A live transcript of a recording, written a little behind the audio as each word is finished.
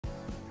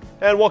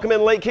And welcome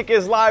in. Late Kick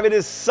is live. It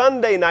is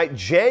Sunday night,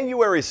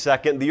 January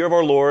 2nd, the year of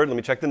our Lord. Let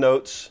me check the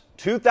notes.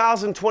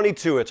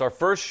 2022. It's our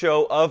first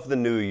show of the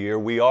new year.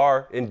 We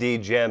are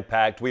indeed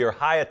jam-packed. We are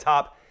high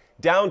atop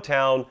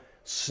downtown,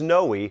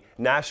 snowy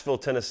Nashville,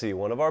 Tennessee.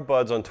 One of our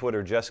buds on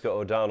Twitter, Jessica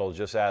O'Donnell,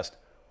 just asked,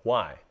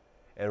 why?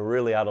 And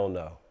really, I don't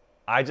know.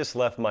 I just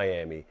left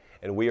Miami,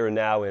 and we are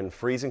now in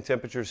freezing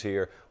temperatures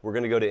here. We're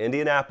going to go to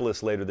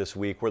Indianapolis later this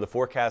week, where the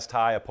forecast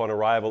high upon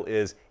arrival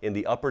is in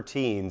the upper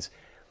teens.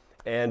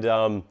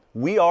 And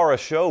we are a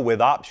show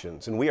with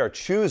options, and we are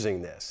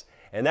choosing this.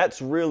 And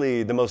that's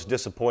really the most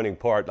disappointing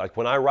part. Like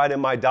when I write in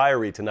my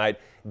diary tonight,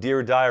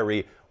 Dear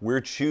Diary,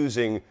 we're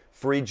choosing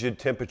frigid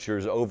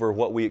temperatures over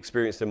what we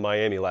experienced in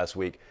Miami last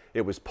week.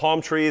 It was palm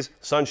trees,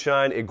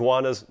 sunshine,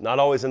 iguanas, not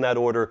always in that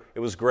order.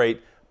 It was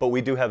great, but we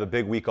do have a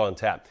big week on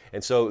tap.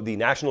 And so the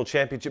national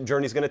championship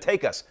journey is going to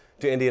take us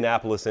to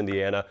Indianapolis,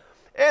 Indiana,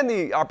 and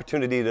the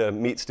opportunity to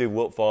meet Steve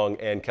Wiltfong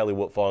and Kelly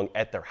Wiltfong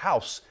at their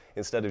house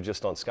instead of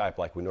just on Skype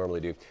like we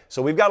normally do.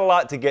 So we've got a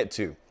lot to get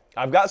to.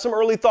 I've got some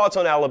early thoughts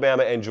on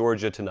Alabama and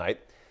Georgia tonight.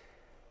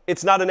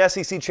 It's not an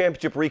SEC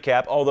championship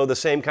recap, although the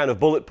same kind of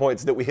bullet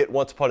points that we hit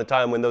once upon a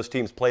time when those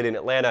teams played in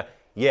Atlanta,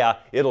 yeah,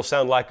 it'll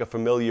sound like a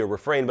familiar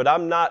refrain, but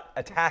I'm not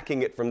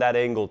attacking it from that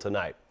angle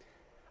tonight.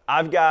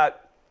 I've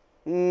got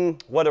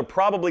what are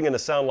probably going to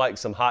sound like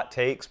some hot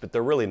takes, but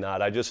they're really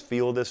not. I just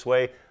feel this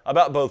way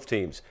about both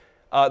teams.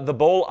 The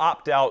bowl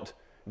opt-out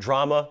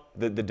drama,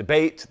 the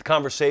debate, the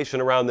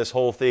conversation around this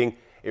whole thing,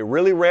 it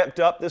really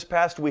ramped up this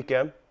past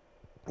weekend.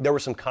 There were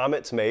some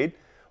comments made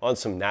on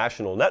some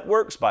national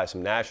networks by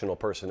some national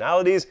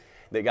personalities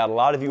that got a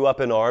lot of you up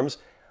in arms.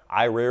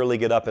 I rarely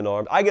get up in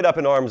arms. I get up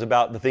in arms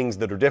about the things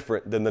that are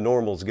different than the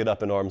normals get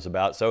up in arms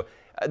about. So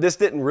this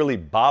didn't really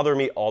bother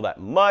me all that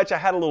much. I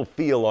had a little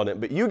feel on it,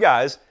 but you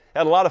guys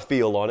had a lot of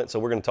feel on it, so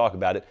we're going to talk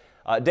about it.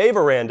 Dave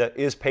Aranda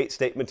is Pate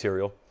State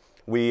material.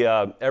 We,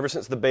 ever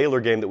since the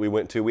Baylor game that we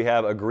went to, we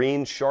have a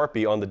green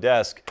Sharpie on the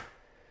desk,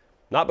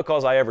 not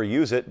because I ever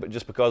use it, but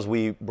just because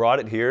we brought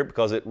it here,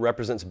 because it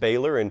represents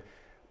Baylor. And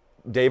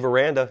Dave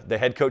Aranda, the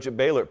head coach at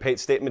Baylor, Pate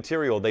State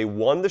material, they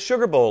won the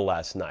Sugar Bowl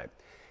last night.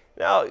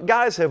 Now,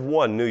 guys have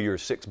won New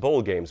Year's Six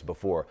bowl games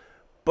before,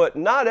 but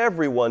not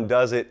everyone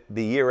does it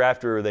the year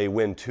after they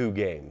win 2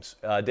 games.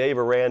 Dave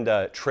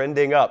Aranda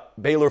trending up,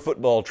 Baylor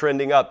football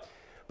trending up,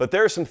 but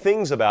there are some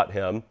things about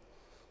him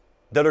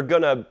that are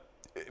going to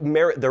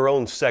merit their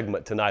own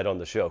segment tonight on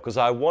the show, because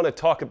I want to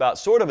talk about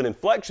sort of an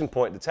inflection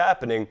point that's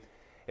happening.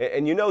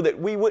 And you know that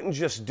we wouldn't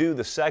just do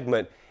the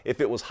segment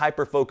if it was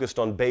hyper-focused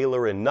on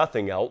Baylor and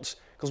nothing else,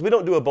 because we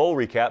don't do a bowl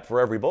recap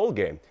for every bowl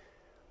game.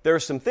 There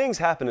are some things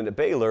happening at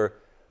Baylor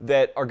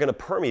that are going to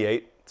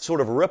permeate, sort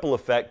of ripple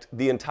effect,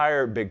 the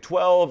entire Big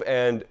 12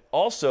 and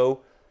also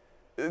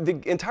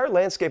the entire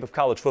landscape of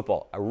college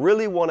football. I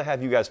really want to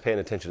have you guys paying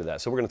attention to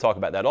that, so we're going to talk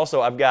about that.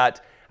 Also, I've got,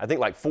 I think,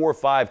 like 4 or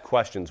 5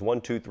 questions, 1,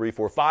 2, 3,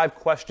 4, 5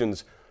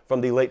 questions from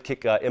the Late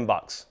Kick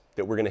inbox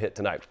that we're going to hit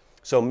tonight.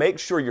 So make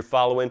sure you're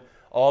following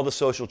all the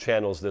social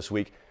channels this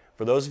week.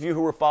 For those of you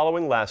who were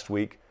following last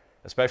week,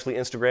 especially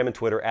Instagram and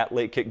Twitter, at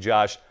Late Kick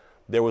Josh,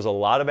 there was a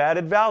lot of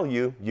added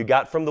value you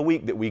got from the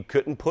week that we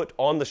couldn't put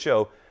on the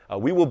show.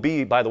 We will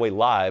be, by the way,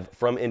 live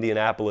from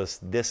Indianapolis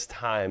this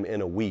time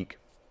in a week.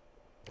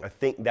 I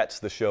think that's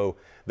the show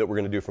that we're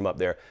going to do from up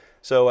there.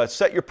 So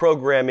set your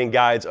programming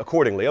guides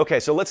accordingly. Okay,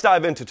 so let's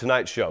dive into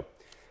tonight's show.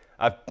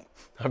 I've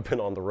been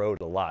on the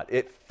road a lot.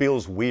 It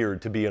feels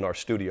weird to be in our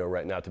studio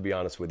right now, to be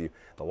honest with you.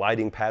 The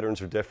lighting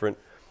patterns are different.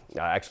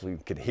 I actually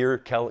could hear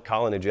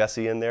Colin and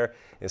Jesse in there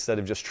instead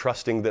of just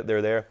trusting that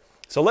they're there.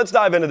 So let's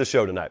dive into the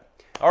show tonight.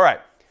 All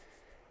right.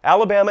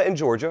 Alabama and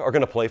Georgia are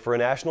going to play for a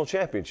national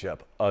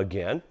championship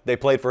again. They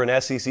played for an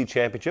SEC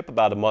championship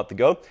about a month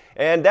ago,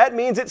 and that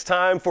means it's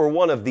time for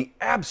one of the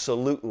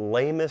absolute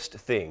lamest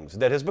things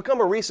that has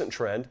become a recent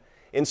trend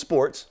in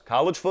sports,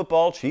 college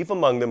football chief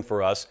among them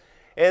for us,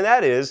 and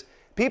that is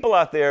people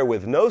out there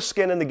with no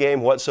skin in the game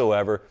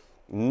whatsoever,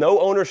 no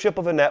ownership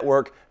of a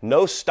network,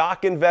 no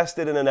stock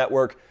invested in a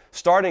network,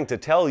 starting to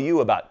tell you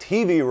about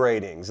TV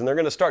ratings, and they're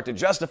going to start to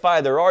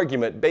justify their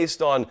argument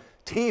based on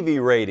TV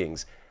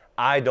ratings.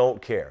 I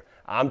don't care.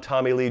 I'm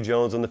Tommy Lee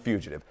Jones on The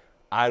Fugitive.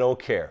 I don't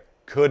care.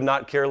 Could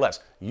not care less.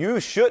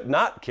 You should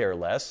not care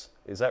less.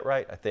 Is that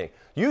right? I think.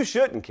 You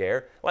shouldn't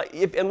care. Like,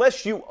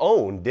 unless you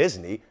own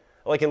Disney,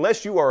 like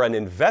unless you are an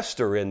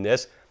investor in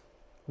this,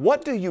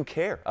 what do you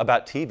care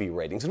about TV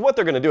ratings? And what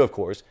they're going to do, of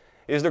course,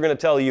 is they're going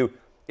to tell you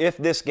if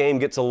this game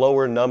gets a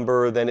lower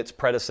number than its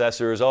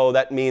predecessors, oh,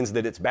 that means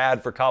that it's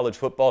bad for college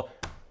football.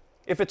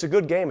 If it's a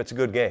good game, it's a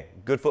good game.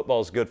 Good football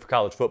is good for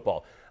college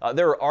football.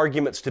 There are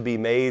arguments to be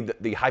made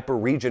that the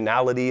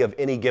hyper-regionality of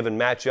any given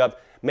matchup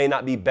may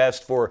not be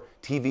best for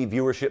TV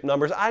viewership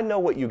numbers. I know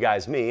what you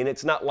guys mean.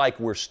 It's not like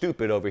we're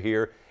stupid over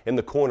here in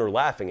the corner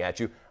laughing at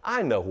you.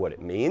 I know what it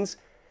means.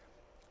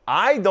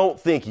 I don't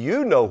think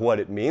you know what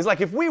it means. Like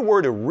if we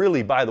were to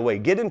really, by the way,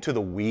 get into the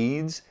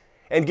weeds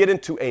and get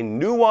into a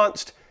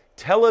nuanced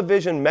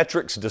television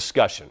metrics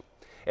discussion,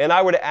 and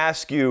I were to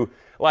ask you,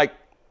 like,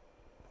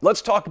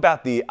 let's talk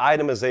about the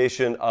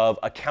itemization of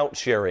account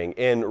sharing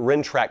in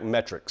RenTrack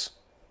metrics.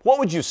 What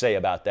would you say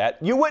about that?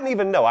 You wouldn't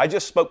even know. I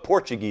just spoke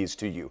Portuguese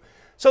to you.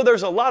 So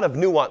there's a lot of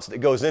nuance that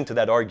goes into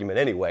that argument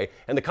anyway,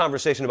 and the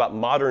conversation about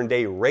modern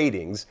day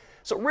ratings.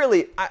 So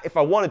really, if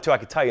I wanted to, I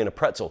could tie you in a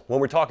pretzel when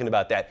we're talking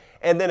about that.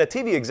 And then a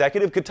TV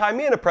executive could tie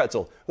me in a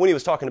pretzel when he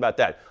was talking about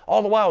that.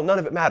 All the while, none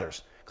of it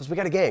matters because we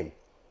got a game,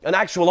 an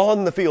actual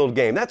on-the-field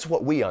game. That's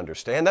what we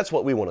understand. That's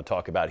what we want to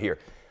talk about here.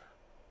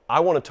 I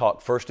want to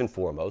talk first and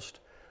foremost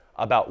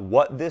about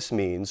what this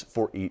means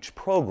for each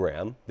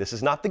program. This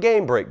is not the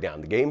game breakdown.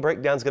 The game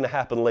breakdown is going to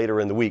happen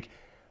later in the week.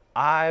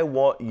 I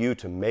want you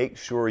to make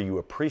sure you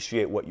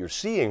appreciate what you're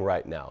seeing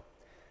right now.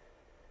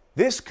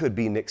 This could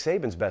be Nick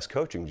Saban's best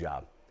coaching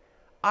job.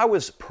 I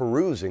was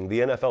perusing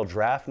the NFL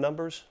draft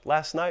numbers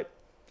last night.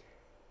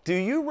 Do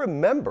you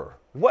remember?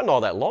 It wasn't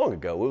all that long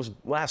ago. It was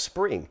last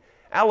spring.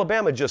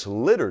 Alabama just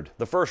littered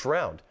the first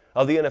round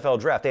of the NFL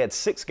draft. They had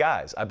 6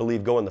 guys, I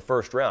believe, go in the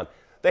first round.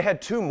 They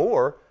had 2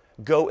 more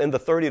go in the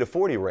 30 to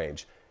 40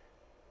 range.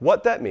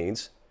 What that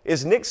means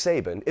is Nick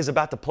Saban is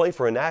about to play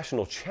for a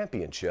national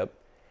championship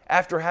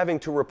after having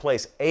to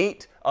replace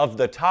 8 of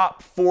the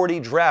top 40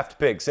 draft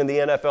picks in the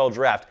NFL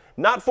draft.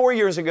 Not 4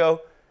 years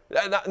ago.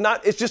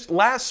 It's just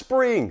last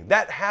spring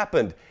that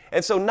happened.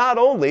 And so not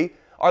only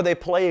are they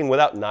playing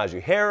without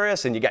Najee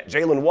Harris, and you got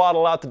Jalen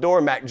Waddle out the door,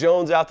 Mac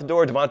Jones out the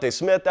door, Devontae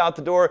Smith out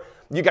the door,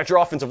 you got your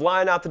offensive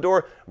line out the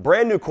door,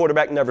 brand new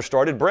quarterback never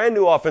started, brand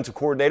new offensive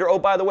coordinator. Oh,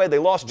 by the way, they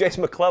lost Jace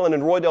McClellan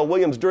and Roydell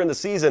Williams during the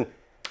season.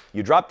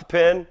 You drop the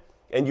pen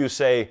and you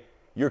say,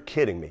 you're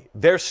kidding me.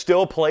 They're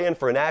still playing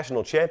for a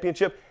national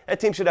championship? That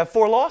team should have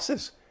 4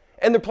 losses,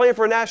 and they're playing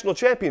for a national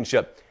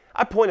championship.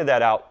 I pointed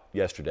that out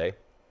yesterday,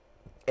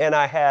 and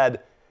I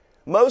had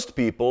most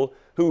people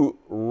who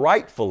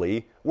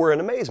rightfully were in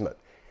amazement.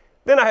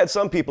 Then I had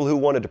some people who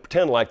wanted to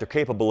pretend like they're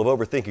capable of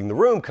overthinking the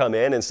room come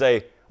in and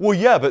say, well,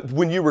 yeah, but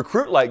when you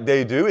recruit like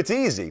they do, it's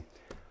easy.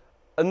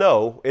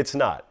 No, it's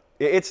not.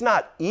 It's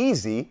not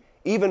easy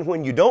even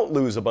when you don't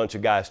lose a bunch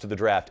of guys to the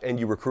draft and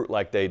you recruit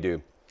like they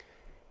do.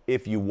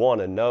 If you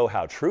want to know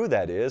how true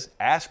that is,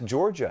 ask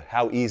Georgia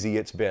how easy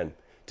it's been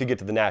to get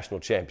to the national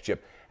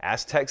championship.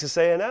 Ask Texas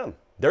A&M.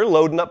 They're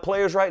loading up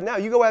players right now.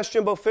 You go ask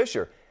Jimbo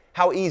Fisher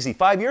how easy.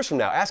 5 years from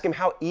now, ask him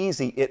how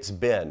easy it's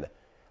been.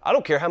 I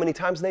don't care how many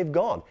times they've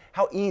gone.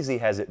 How easy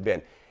has it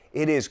been?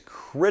 It is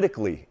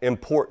critically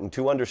important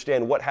to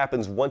understand what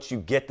happens once you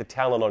get the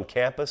talent on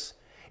campus.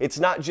 It's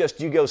not just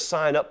you go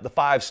sign up the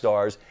 5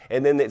 stars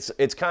and then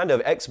it's kind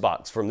of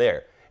Xbox from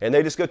there. And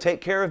they just go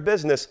take care of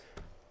business.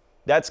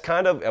 That's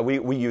kind of,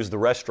 we use the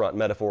restaurant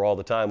metaphor all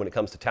the time when it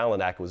comes to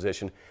talent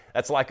acquisition.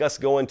 That's like us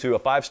going to a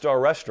 5-star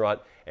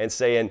restaurant and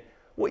saying,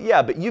 well,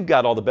 yeah, but you've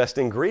got all the best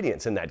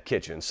ingredients in that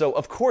kitchen. So,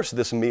 of course,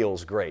 this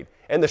meal's great.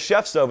 And the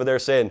chef's over there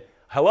saying,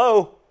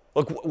 hello,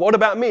 look, what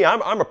about me?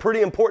 I'm a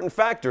pretty important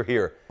factor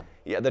here.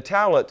 Yeah, the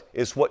talent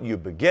is what you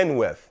begin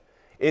with.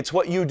 It's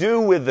what you do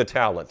with the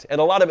talent.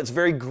 And a lot of it's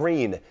very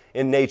green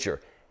in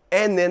nature.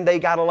 And then they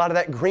got a lot of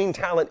that green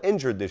talent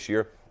injured this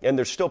year, and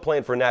they're still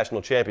playing for a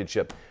national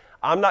championship.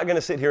 I'm not going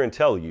to sit here and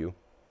tell you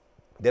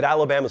that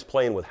Alabama's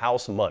playing with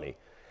house money.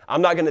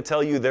 I'm not going to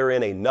tell you they're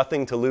in a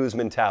nothing-to-lose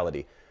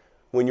mentality.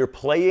 When you're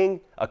playing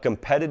a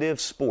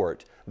competitive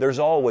sport, there's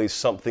always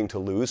something to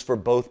lose for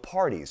both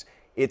parties.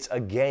 It's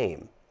a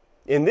game.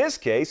 In this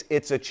case,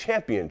 it's a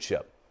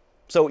championship.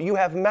 So you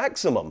have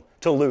maximum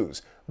to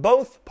lose.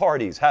 Both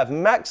parties have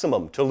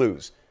maximum to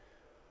lose.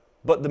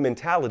 But the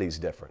mentality's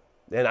different.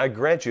 And I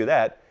grant you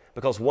that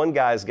because one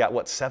guy's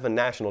got, 7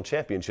 national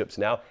championships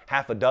now,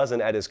 half a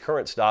dozen at his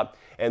current stop,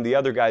 and the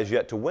other guy's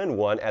yet to win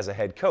one as a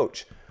head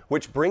coach.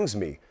 Which brings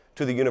me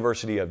to the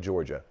University of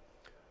Georgia.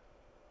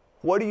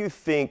 What do you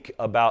think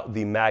about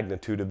the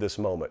magnitude of this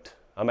moment?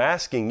 I'm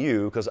asking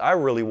you because I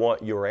really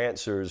want your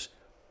answers.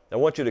 I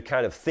want you to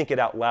kind of think it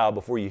out loud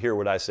before you hear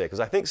what I say. Because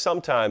I think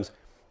sometimes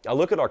I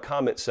look at our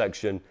comment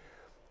section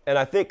and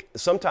I think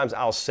sometimes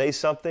I'll say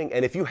something,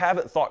 and if you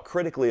haven't thought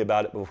critically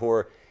about it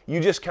before, you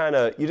just kind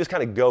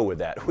of go with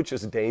that, which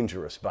is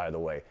dangerous, by the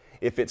way.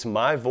 If it's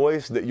my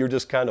voice that you're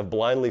just kind of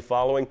blindly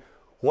following,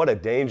 what a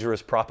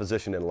dangerous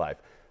proposition in life.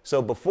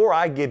 So before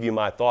I give you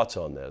my thoughts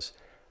on this,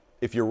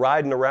 if you're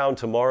riding around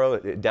tomorrow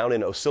down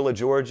in Ocilla,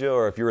 Georgia,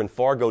 or if you're in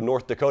Fargo,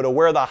 North Dakota,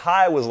 where the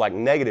high was like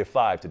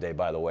 -5 today,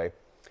 by the way,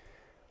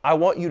 I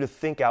want you to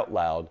think out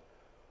loud,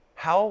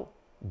 how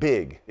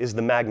big is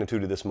the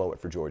magnitude of this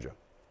moment for Georgia?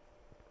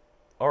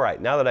 All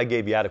right, now that I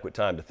gave you adequate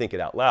time to think it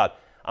out loud,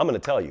 I'm going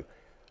to tell you,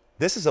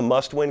 this is a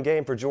must-win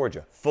game for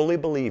Georgia. Fully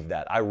believe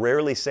that. I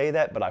rarely say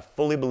that, but I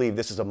fully believe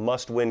this is a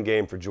must-win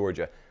game for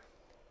Georgia.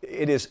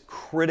 It is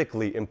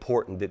critically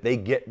important that they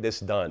get this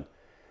done.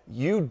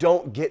 You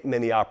don't get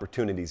many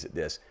opportunities at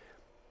this.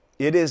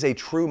 It is a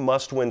true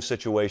must-win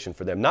situation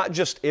for them, not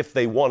just if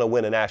they want to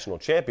win a national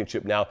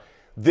championship. Now,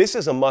 this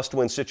is a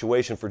must-win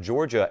situation for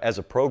Georgia as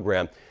a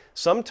program.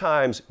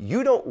 Sometimes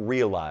you don't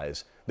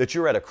realize that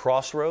you're at a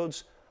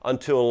crossroads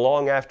until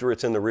long after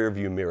it's in the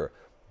rearview mirror.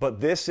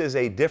 But this is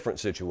a different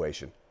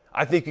situation.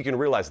 I think you can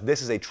realize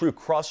this is a true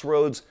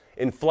crossroads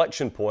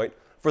inflection point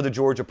for the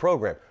Georgia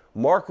program.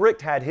 Mark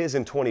Richt had his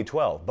in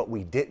 2012, but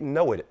we didn't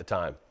know it at the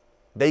time.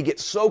 They get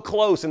so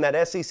close in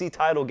that SEC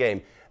title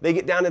game. They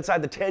get down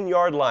inside the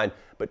 10-yard line,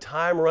 but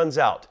time runs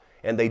out,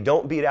 and they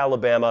don't beat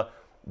Alabama.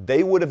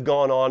 They would have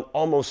gone on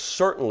almost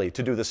certainly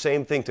to do the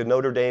same thing to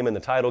Notre Dame in the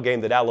title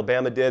game that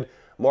Alabama did.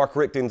 Mark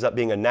Richt ends up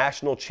being a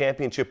national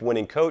championship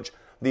winning coach.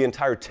 The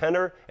entire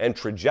tenor and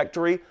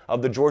trajectory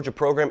of the Georgia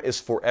program is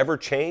forever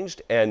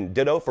changed, and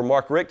ditto for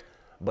Mark Richt,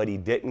 but he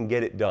didn't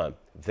get it done.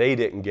 They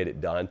didn't get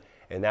it done,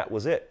 and that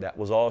was it. That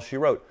was all she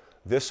wrote.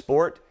 This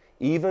sport,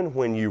 even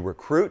when you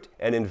recruit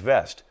and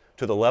invest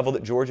to the level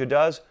that Georgia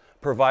does,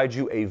 provides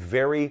you a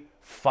very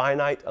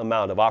finite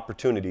amount of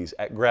opportunities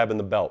at grabbing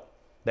the belt.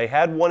 They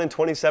had one in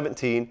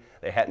 2017.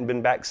 They hadn't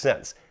been back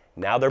since.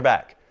 Now they're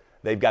back.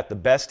 They've got the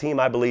best team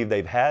I believe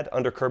they've had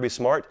under Kirby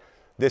Smart.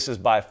 This is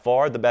by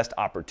far the best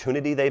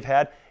opportunity they've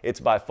had. It's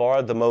by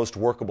far the most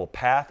workable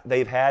path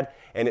they've had,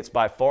 and it's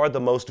by far the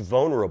most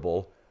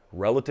vulnerable,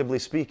 relatively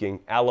speaking,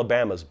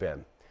 Alabama's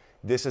been.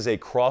 This is a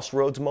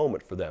crossroads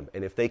moment for them,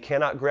 and if they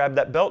cannot grab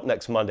that belt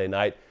next Monday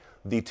night,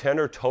 the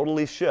tenor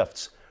totally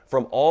shifts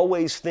from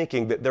always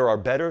thinking that there are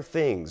better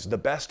things, the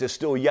best is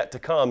still yet to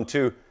come,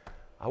 to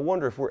I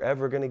wonder if we're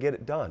ever going to get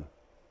it done.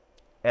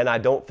 And I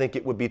don't think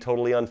it would be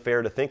totally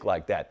unfair to think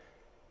like that.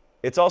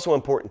 It's also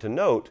important to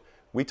note,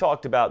 we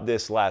talked about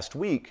this last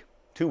week,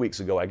 2 weeks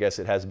ago, I guess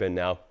it has been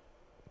now.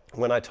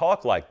 When I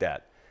talk like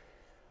that,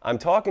 I'm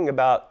talking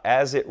about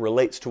as it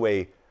relates to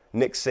a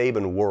Nick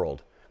Saban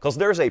world. Because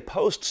there's a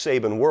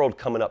post-Saban world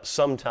coming up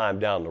sometime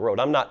down the road.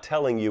 I'm not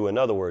telling you, in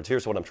other words,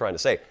 here's what I'm trying to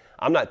say.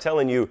 I'm not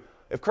telling you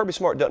if Kirby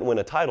Smart doesn't win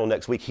a title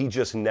next week, he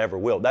just never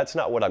will. That's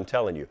not what I'm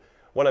telling you.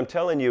 What I'm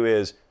telling you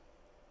is,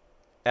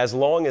 as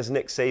long as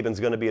Nick Saban's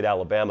going to be at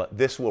Alabama,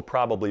 this will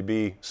probably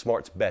be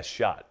Smart's best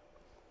shot.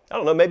 I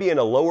don't know, maybe in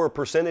a lower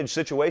percentage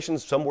situation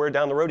somewhere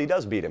down the road he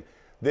does beat him.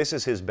 This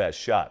is his best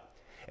shot.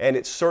 And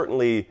it's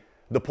certainly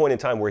the point in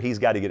time where he's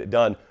got to get it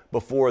done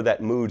before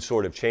that mood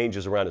sort of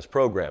changes around his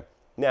program.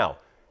 Now,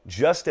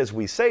 just as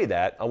we say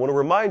that, I want to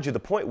remind you the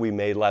point we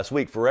made last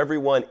week. For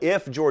everyone,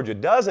 if Georgia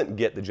doesn't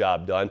get the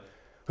job done,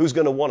 who's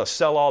going to want to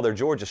sell all their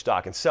Georgia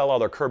stock and sell all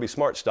their Kirby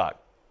Smart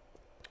stock?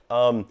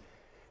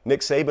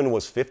 Nick Saban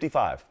was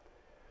 55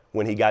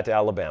 when he got to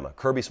Alabama.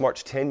 Kirby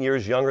Smart's 10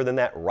 years younger than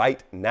that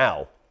right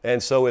now.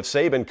 And so if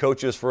Saban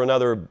coaches for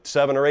another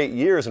 7 or 8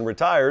 years and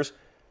retires,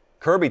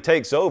 Kirby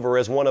takes over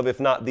as one of, if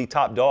not the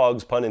top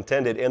dogs, pun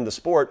intended, in the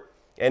sport,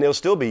 and he'll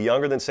still be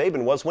younger than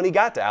Saban was when he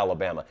got to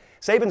Alabama.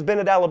 Saban's been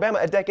at Alabama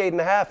a decade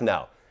and a half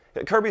now.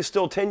 Kirby's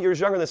still 10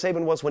 years younger than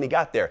Saban was when he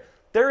got there.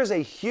 There is a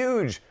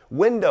huge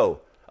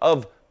window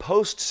of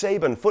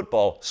post-Saban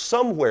football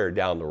somewhere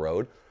down the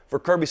road for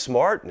Kirby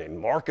Smart and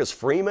Marcus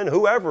Freeman,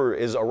 whoever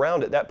is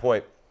around at that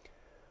point.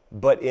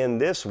 But in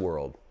this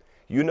world,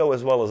 you know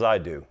as well as I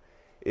do,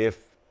 if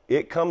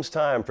it comes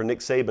time for Nick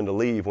Saban to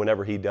leave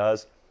whenever he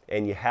does,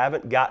 and you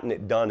haven't gotten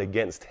it done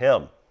against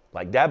him,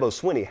 like Dabo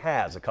Swinney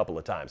has a couple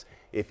of times,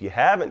 if you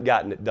haven't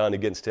gotten it done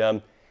against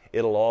him,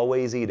 it'll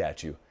always eat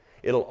at you.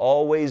 It'll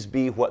always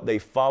be what they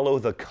follow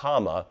the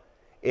comma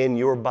in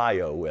your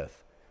bio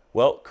with.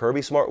 Well,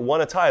 Kirby Smart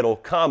won a title,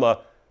 comma,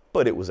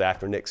 but it was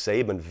after Nick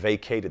Saban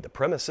vacated the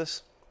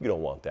premises. You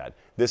don't want that.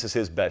 This is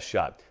his best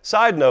shot.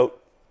 Side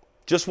note,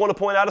 just want to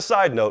point out a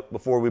side note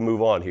before we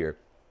move on here.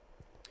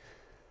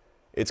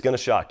 It's going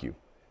to shock you,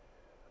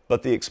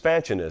 but the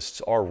expansionists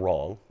are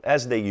wrong,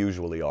 as they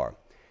usually are.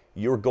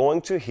 You're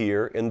going to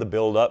hear in the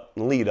build-up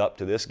and lead-up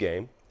to this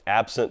game,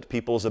 absent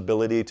people's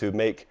ability to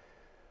make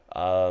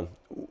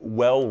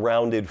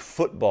well-rounded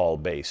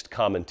football-based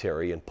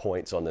commentary and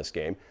points on this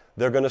game,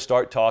 they're going to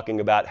start talking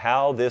about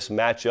how this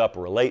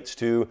matchup relates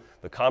to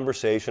the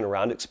conversation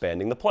around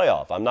expanding the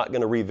playoff. I'm not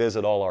going to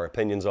revisit all our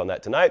opinions on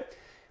that tonight.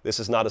 This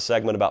is not a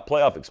segment about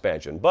playoff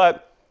expansion,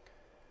 but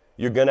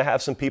you're going to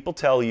have some people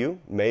tell you,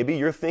 maybe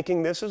you're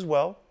thinking this as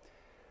well,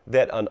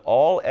 that an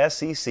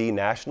all-SEC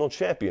national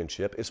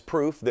championship is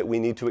proof that we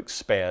need to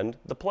expand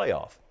the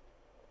playoff.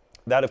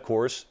 That, of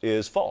course,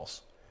 is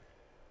false.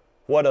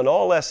 What an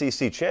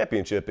all-SEC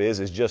championship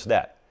is just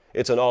that.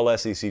 It's an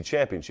all-SEC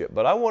championship.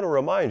 But I want to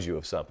remind you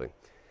of something.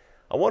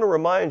 I want to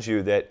remind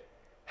you that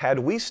had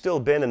we still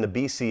been in the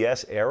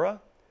BCS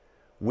era,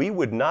 we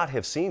would not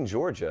have seen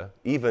Georgia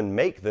even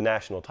make the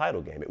national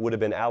title game. It would have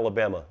been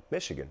Alabama,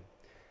 Michigan.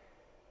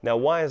 Now,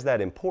 why is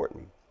that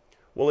important?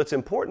 Well, it's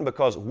important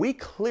because we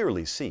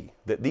clearly see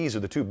that these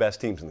are the two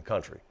best teams in the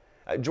country.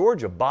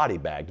 Georgia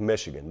body-bagged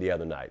Michigan the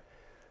other night.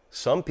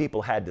 Some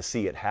people had to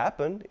see it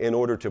happen in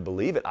order to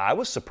believe it. I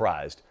was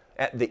surprised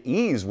at the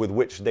ease with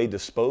which they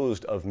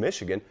disposed of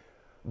Michigan,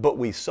 but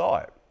we saw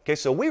it. Okay,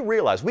 so we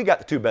realized we got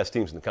the two best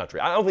teams in the country.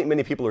 I don't think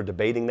many people are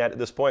debating that at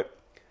this point.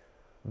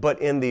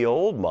 But in the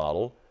old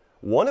model,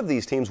 one of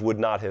these teams would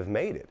not have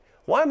made it.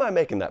 Why am I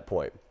making that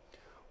point?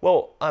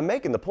 Well, I'm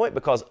making the point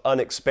because an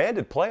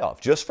expanded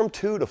playoff, just from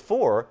 2 to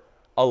 4,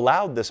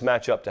 allowed this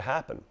matchup to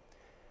happen.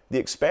 The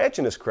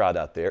expansionist crowd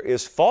out there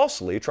is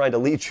falsely trying to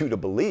lead you to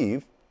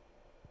believe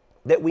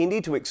that we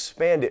need to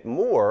expand it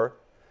more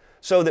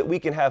so that we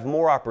can have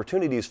more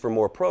opportunities for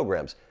more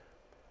programs.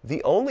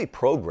 The only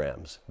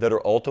programs that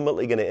are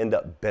ultimately going to end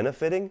up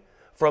benefiting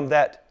from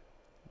that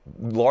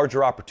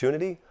larger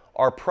opportunity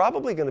are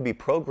probably going to be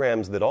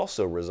programs that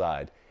also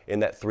reside in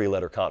that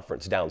three-letter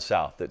conference down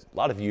south that a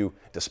lot of you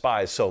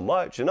despise so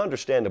much, and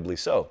understandably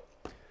so.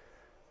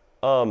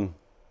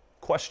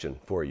 Question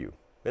for you,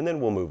 and then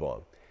we'll move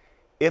on.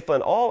 If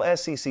an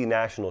all-SEC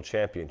national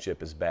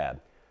championship is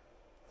bad,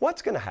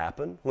 what's going to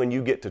happen when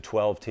you get to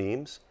 12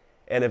 teams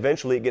and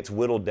eventually it gets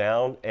whittled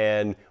down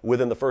and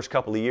within the first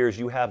couple of years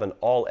you have an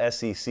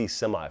all-SEC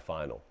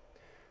semifinal?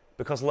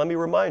 Because let me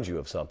remind you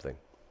of something.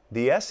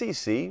 The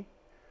SEC,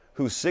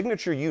 whose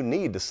signature you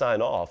need to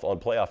sign off on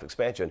playoff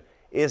expansion,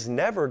 is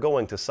never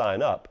going to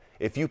sign up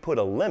if you put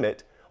a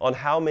limit on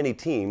how many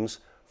teams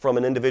from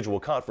an individual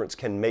conference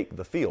can make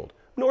the field.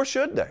 Nor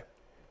should they.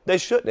 They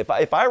shouldn't.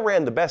 If I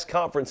ran the best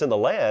conference in the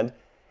land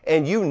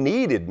and you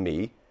needed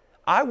me,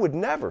 I would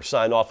never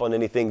sign off on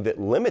anything that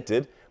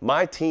limited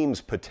my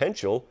team's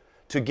potential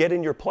to get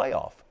in your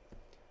playoff.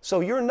 So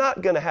you're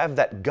not going to have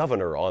that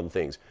governor on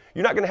things.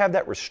 You're not going to have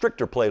that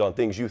restrictor plate on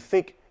things you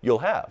think you'll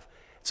have.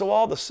 So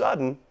all of a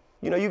sudden,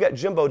 you got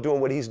Jimbo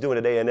doing what he's doing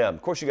at A&M.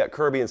 Of course, you got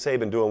Kirby and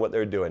Saban doing what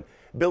they're doing.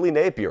 Billy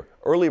Napier,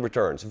 early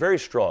returns, very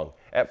strong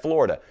at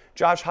Florida.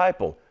 Josh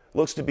Heupel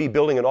looks to be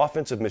building an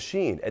offensive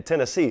machine at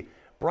Tennessee.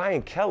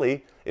 Brian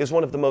Kelly is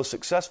one of the most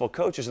successful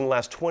coaches in the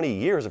last 20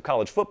 years of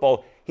college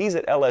football. He's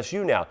at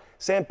LSU now.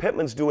 Sam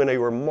Pittman's doing a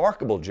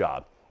remarkable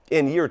job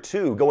in year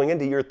 2, going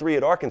into year 3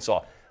 at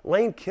Arkansas.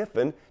 Lane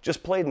Kiffin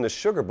just played in the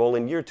Sugar Bowl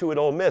in year 2 at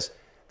Ole Miss.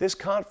 This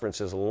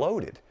conference is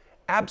loaded,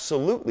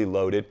 absolutely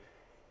loaded.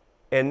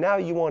 And now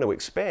you want to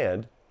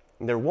expand,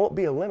 and there won't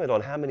be a limit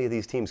on how many of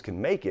these teams can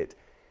make it.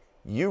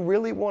 You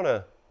really want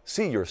to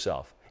see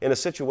yourself in a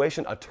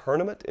situation, a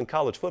tournament in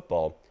college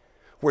football,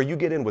 where you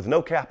get in with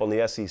no cap on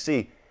the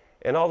SEC,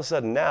 and all of a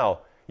sudden now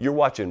you're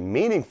watching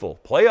meaningful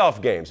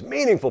playoff games,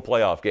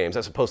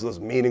 as opposed to those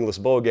meaningless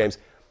bowl games.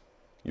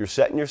 You're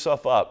setting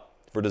yourself up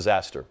for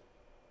disaster.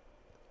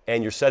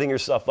 And you're setting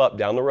yourself up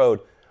down the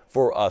road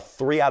for a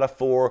 3 out of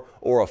 4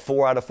 or a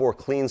 4 out of 4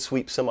 clean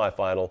sweep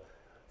semifinal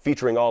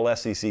featuring all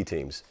SEC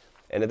teams.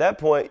 And at that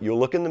point, you'll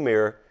look in the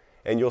mirror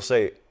and you'll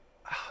say,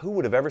 who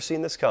would have ever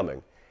seen this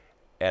coming?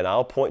 And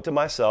I'll point to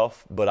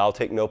myself, but I'll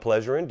take no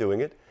pleasure in doing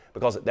it,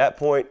 because at that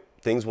point,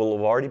 things will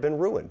have already been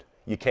ruined.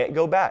 You can't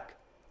go back.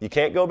 You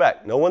can't go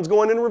back. No one's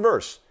going in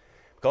reverse,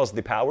 because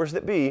the powers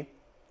that be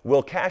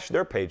will cash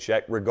their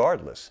paycheck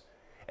regardless.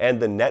 And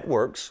the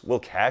networks will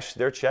cash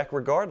their check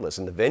regardless.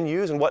 And the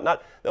venues and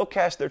whatnot, they'll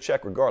cash their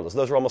check regardless.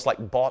 Those are almost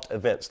like bought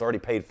events. They're already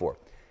paid for.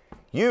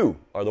 You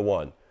are the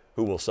one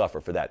who will suffer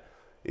for that.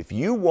 If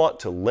you want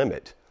to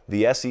limit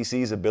the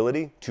SEC's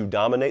ability to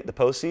dominate the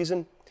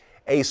postseason,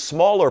 a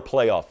smaller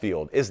playoff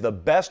field is the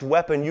best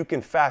weapon you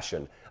can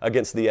fashion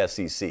against the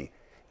SEC.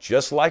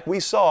 Just like we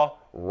saw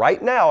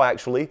right now,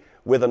 actually,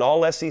 with an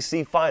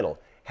all-SEC final.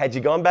 Had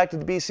you gone back to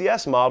the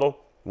BCS model,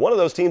 one of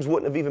those teams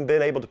wouldn't have even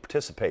been able to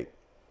participate.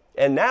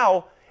 And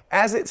now,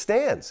 as it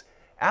stands,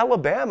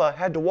 Alabama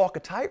had to walk a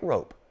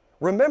tightrope.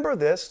 Remember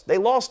this, they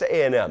lost to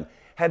A&M.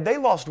 Had they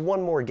lost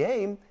one more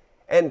game,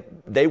 and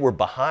they were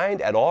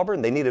behind at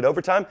Auburn, they needed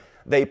overtime,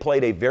 they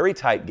played a very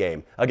tight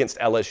game against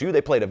LSU,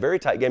 they played a very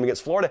tight game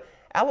against Florida.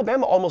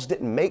 Alabama almost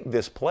didn't make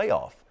this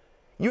playoff.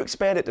 You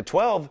expand it to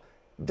 12,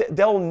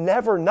 they'll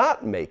never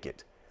not make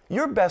it.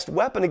 Your best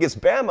weapon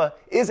against Bama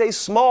is a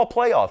small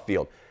playoff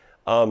field.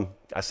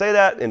 I say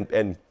that,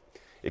 and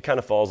it kind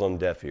of falls on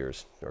deaf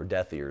ears, or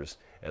death ears,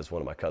 as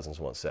one of my cousins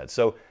once said.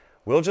 So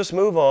we'll just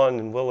move on,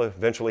 and we'll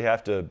eventually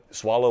have to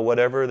swallow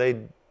whatever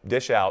they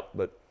dish out,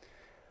 but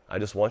I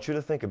just want you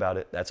to think about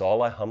it. That's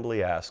all I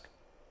humbly ask.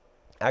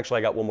 Actually,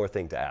 I got one more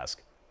thing to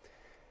ask.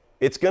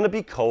 It's going to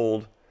be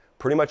cold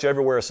pretty much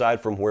everywhere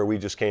aside from where we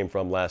just came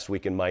from last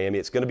week in Miami.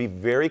 It's going to be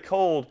very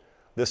cold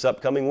this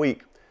upcoming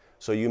week.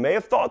 So you may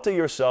have thought to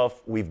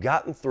yourself, we've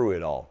gotten through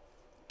it all.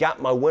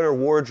 Got my winter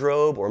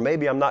wardrobe, or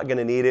maybe I'm not going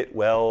to need it.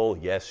 Well,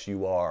 yes,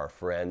 you are,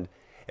 friend.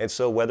 And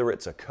so whether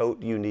it's a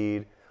coat you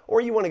need,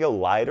 or you want to go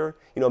lighter,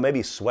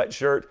 maybe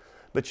sweatshirt,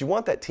 but you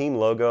want that team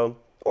logo,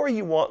 or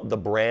you want the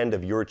brand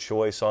of your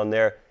choice on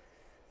there,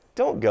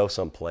 don't go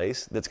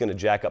someplace that's going to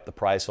jack up the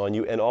price on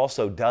you and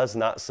also does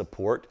not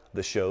support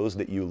the shows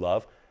that you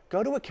love.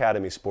 Go to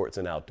Academy Sports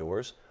and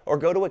Outdoors, or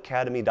go to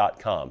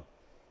academy.com.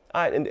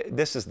 And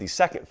this is the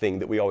second thing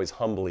that we always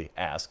humbly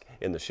ask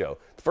in the show.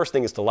 The first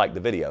thing is to like the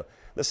video.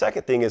 The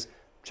second thing is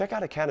check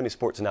out Academy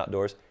Sports and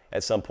Outdoors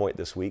at some point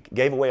this week.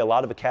 Gave away a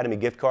lot of Academy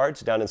gift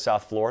cards down in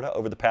South Florida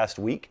over the past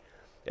week.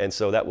 And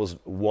so that was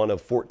one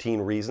of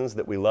 14 reasons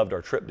that we loved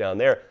our trip down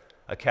there.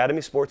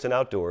 Academy Sports and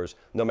Outdoors,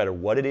 no matter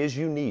what it is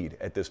you need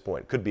at this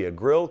point. Could be a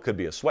grill, could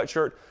be a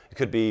sweatshirt, it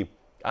could be,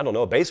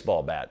 a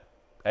baseball bat.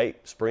 Hey,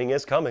 spring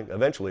is coming,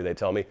 eventually, they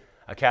tell me.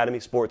 Academy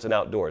Sports and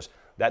Outdoors.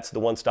 That's the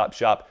one-stop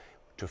shop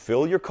to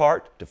fill your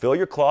cart, to fill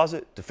your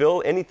closet, to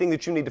fill anything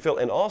that you need to fill,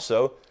 and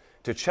also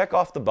to check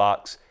off the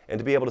box and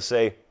to be able to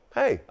say,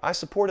 hey, I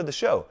supported the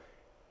show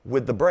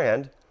with the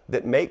brand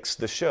that makes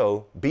the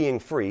show being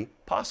free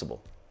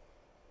possible.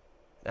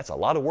 That's a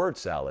lot of word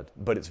salad,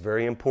 but it's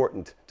very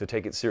important to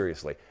take it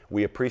seriously.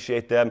 We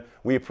appreciate them.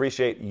 We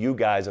appreciate you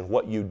guys and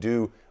what you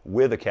do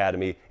with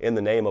Academy in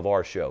the name of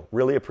our show.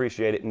 Really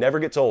appreciate it. Never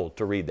gets old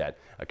to read that.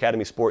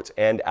 Academy Sports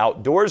and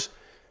Outdoors.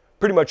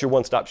 Pretty much your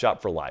one-stop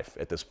shop for life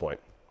at this point.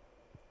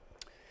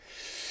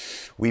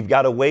 We've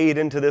got to wade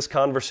into this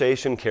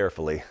conversation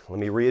carefully. Let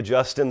me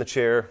readjust in the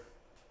chair.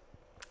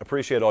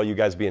 Appreciate all you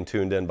guys being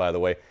tuned in, by the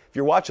way. If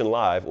you're watching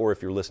live or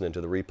if you're listening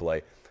to the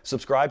replay,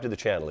 subscribe to the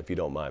channel if you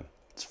don't mind.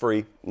 It's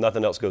free.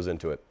 Nothing else goes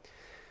into it.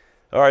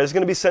 All right, it's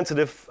going to be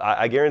sensitive.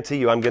 I guarantee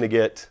you I'm going to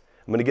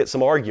get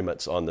some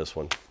arguments on this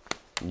one.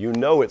 You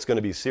know it's going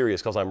to be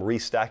serious because I'm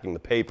restacking the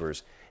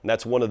papers, and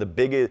that's one of the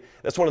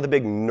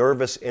big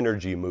nervous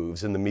energy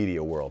moves in the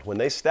media world. When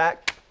they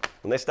stack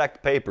the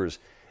papers,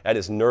 that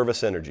is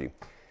nervous energy.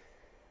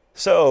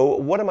 So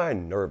what am I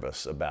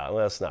nervous about?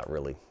 Well, that's not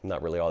really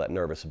all that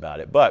nervous about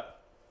it. But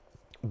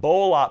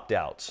bowl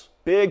opt-outs,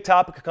 big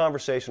topic of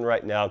conversation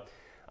right now.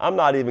 I'm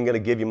not even going to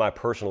give you my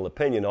personal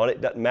opinion on it.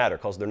 It doesn't matter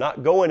because they're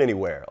not going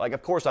anywhere. Like,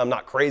 of course, I'm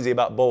not crazy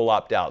about bowl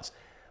opt-outs,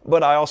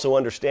 but I also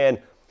understand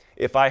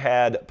if I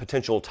had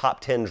potential top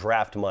 10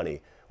 draft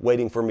money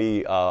waiting for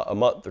me a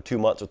month or 2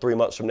 months or 3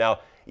 months from now,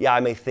 yeah,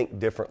 I may think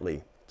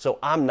differently. So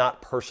I'm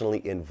not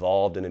personally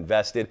involved and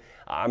invested.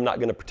 I'm not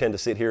going to pretend to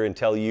sit here and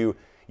tell you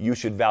you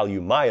should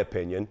value my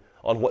opinion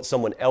on what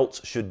someone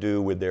else should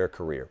do with their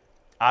career.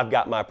 I've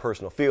got my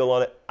personal feel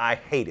on it. I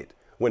hate it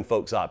when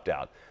folks opt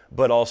out,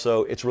 but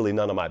also it's really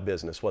none of my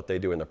business what they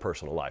do in their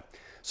personal life.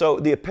 So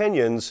the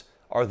opinions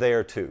are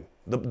there too.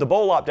 The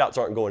bowl opt-outs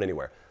aren't going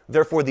anywhere.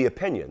 Therefore, the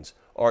opinions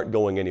aren't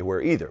going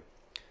anywhere either.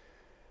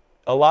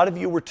 A lot of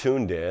you were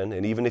tuned in,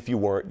 and even if you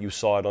weren't, you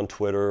saw it on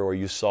Twitter or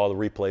you saw the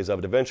replays of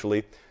it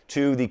eventually,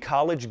 to the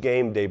College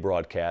Game Day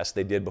broadcast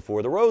they did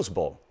before the Rose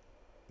Bowl.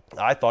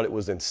 I thought it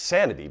was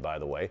insanity, by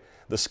the way.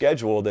 The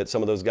schedule that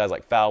some of those guys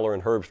like Fowler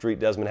and Herb Street,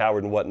 Desmond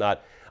Howard and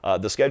whatnot,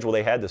 the schedule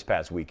they had this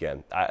past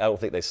weekend, I don't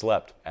think they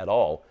slept at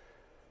all.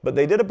 But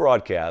they did a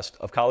broadcast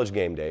of College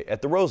Game Day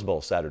at the Rose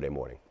Bowl Saturday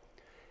morning.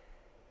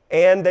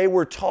 And they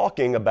were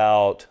talking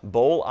about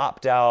bowl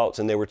opt-outs,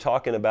 and they were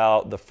talking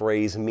about the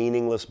phrase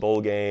meaningless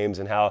bowl games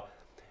and how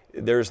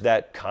there's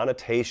that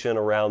connotation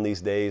around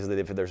these days that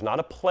if there's not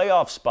a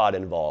playoff spot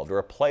involved or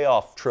a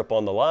playoff trip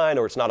on the line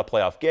or it's not a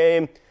playoff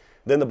game,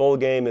 then the bowl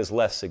game is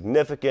less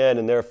significant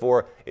and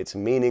therefore it's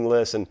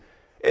meaningless. And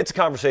it's a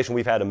conversation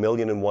we've had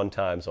 1,000,001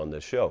 times on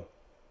this show.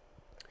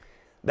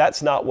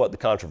 That's not what the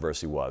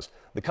controversy was.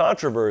 The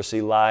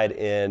controversy lied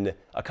in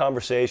a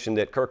conversation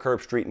that Kirk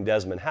Herbstreit and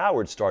Desmond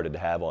Howard started to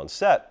have on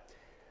set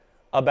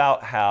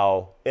about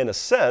how, in a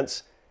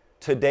sense,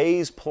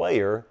 today's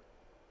player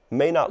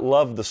may not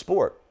love the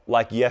sport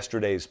like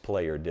yesterday's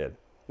player did.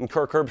 And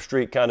Kirk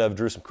Herbstreit kind of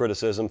drew some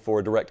criticism for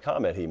a direct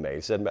comment he made.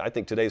 He said, I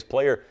think today's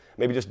player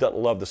maybe just doesn't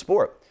love the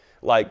sport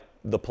like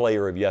the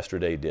player of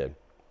yesterday did.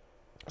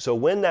 So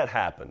when that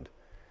happened,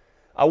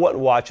 I wasn't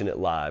watching it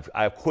live.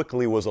 I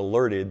quickly was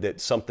alerted that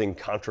something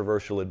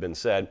controversial had been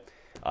said.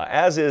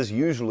 As is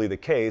usually the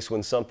case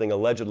when something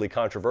allegedly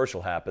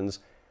controversial happens,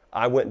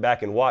 I went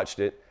back and watched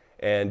it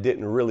and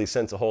didn't really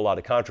sense a whole lot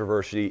of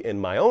controversy in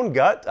my own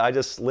gut. I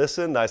just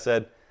listened. I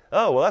said,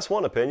 oh, well, that's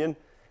one opinion.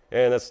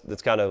 And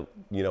that's kind of,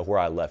 where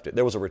I left it.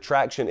 There was a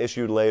retraction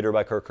issued later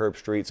by Kirk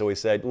Herbstreit. So he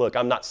said, look,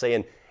 I'm not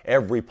saying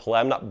every play,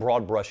 I'm not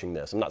broad brushing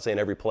this. I'm not saying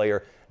every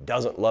player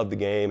doesn't love the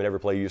game and every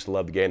player used to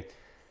love the game.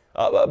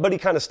 But he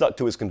kind of stuck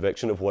to his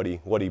conviction of what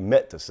he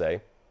meant to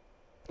say.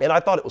 And I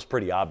thought it was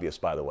pretty obvious,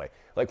 by the way.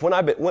 Like when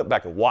I went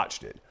back and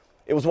watched it,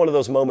 it was one of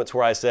those moments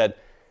where I said,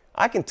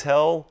 I can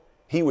tell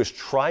he was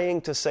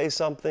trying to say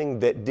something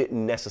that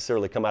didn't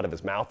necessarily come out of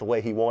his mouth the way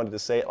he wanted to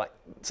say it. Like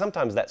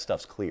sometimes that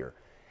stuff's clear.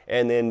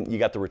 And then you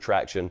got the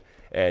retraction,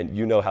 and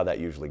you know how that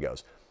usually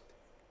goes.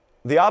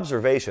 The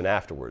observation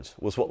afterwards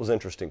was what was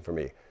interesting for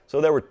me.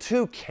 So there were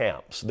two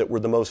camps that were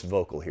the most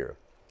vocal here.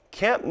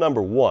 Camp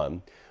number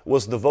one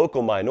was the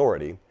vocal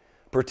minority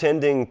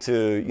pretending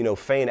to,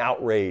 feign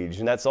outrage.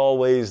 And that's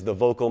always the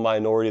vocal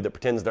minority that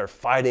pretends they're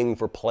fighting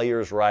for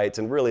players' rights.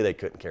 And really, they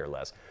couldn't care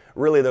less.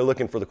 Really, they're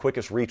looking for the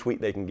quickest retweet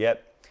they can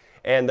get.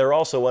 And they're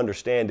also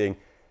understanding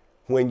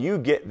when you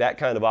get that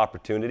kind of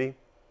opportunity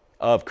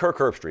of Kirk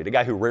Herbstreit, a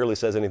guy who rarely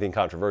says anything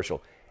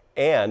controversial,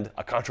 and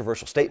a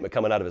controversial statement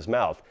coming out of his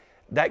mouth,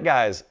 that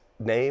guy's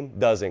name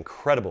does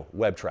incredible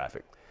web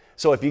traffic.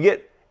 So if you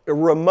get a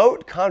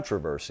remote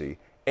controversy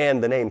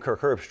and the name Kirk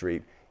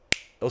Herbstreit,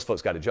 those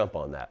folks got to jump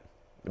on that.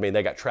 I mean,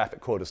 they got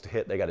traffic quotas to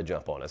hit. They got to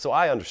jump on it. So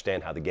I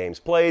understand how the game's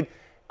played.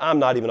 I'm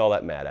not even all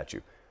that mad at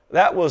you.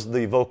 That was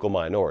the vocal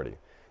minority.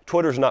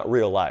 Twitter's not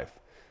real life.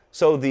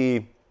 So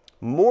the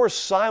more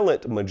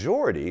silent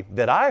majority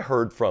that I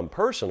heard from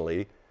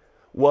personally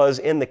was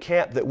in the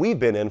camp that we've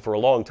been in for a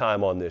long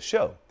time on this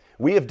show.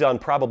 We have done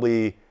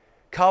probably,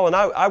 Colin,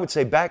 I would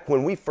say back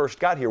when we first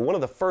got here, one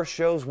of the first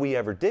shows we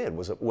ever did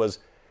was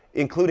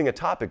including a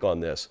topic on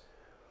this.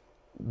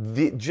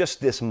 Just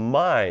this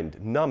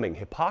mind-numbing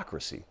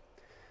hypocrisy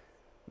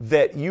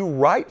that you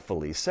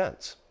rightfully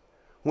sense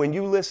when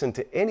you listen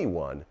to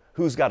anyone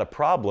who's got a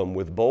problem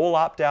with bowl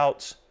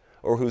opt-outs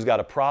or who's got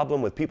a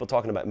problem with people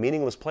talking about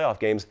meaningless playoff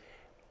games,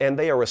 and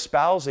they are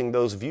espousing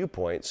those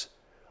viewpoints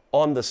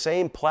on the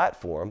same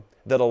platform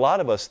that a lot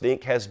of us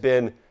think has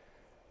been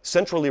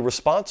centrally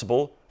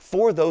responsible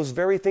for those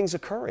very things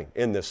occurring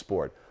in this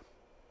sport.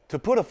 To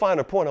put a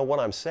finer point on what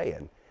I'm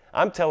saying,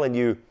 I'm telling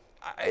you,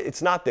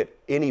 it's not that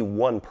any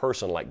one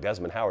person like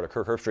Desmond Howard or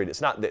Kirk Herbstreit,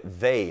 it's not that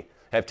they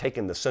have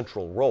taken the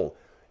central role.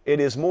 It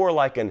is more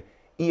like an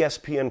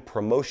ESPN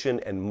promotion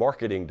and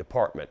marketing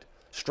department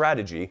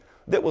strategy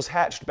that was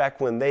hatched back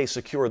when they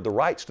secured the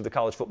rights to the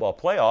college football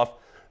playoff,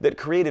 that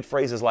created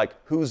phrases like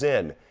 "who's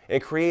in"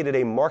 and created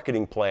a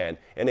marketing plan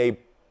and a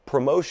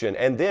promotion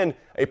and then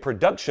a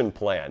production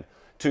plan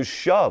to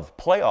shove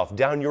playoff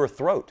down your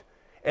throat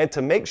and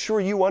to make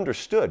sure you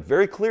understood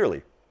very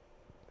clearly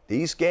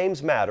these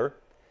games matter,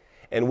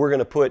 and we're going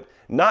to put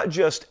not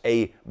just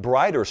a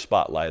brighter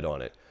spotlight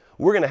on it,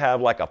 we're going to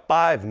have like a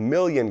 5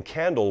 million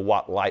candle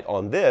watt light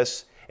on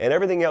this, and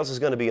everything else is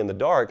going to be in the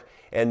dark.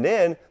 And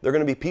then there are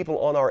going to be people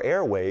on our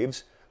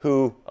airwaves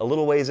who, a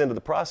little ways into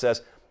the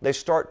process, they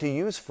start to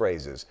use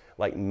phrases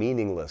like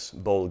meaningless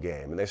bowl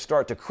game, and they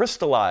start to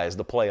crystallize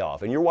the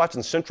playoff. And you're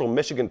watching Central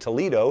Michigan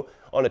Toledo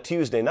on a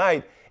Tuesday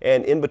night,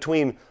 and in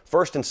between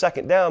first and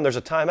second down, there's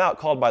a timeout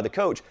called by the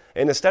coach.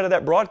 And instead of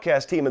that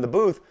broadcast team in the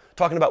booth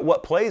talking about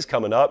what play's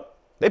coming up,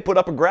 they put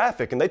up a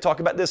graphic and they talk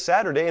about this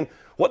Saturday and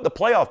what the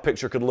playoff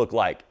picture could look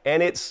like.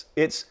 And it's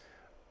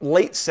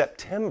late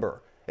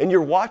September, and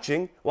you're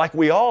watching like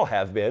we all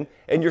have been,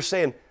 and you're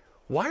saying,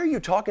 why are you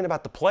talking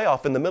about the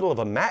playoff in the middle of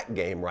a MAC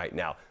game right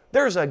now?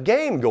 There's a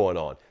game going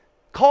on.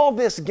 Call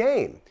this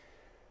game.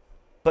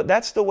 But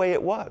that's the way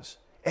it was.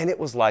 And it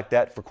was like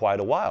that for quite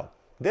a while.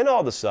 Then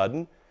all of a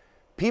sudden,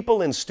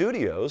 people in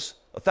studios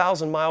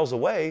 1,000 miles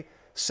away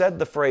said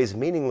the phrase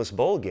meaningless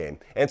bowl game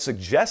and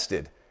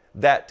suggested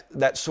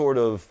that sort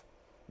of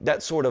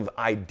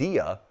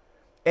idea,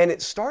 and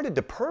it started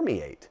to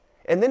permeate.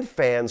 And then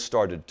fans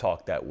started to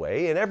talk that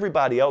way, and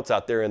everybody else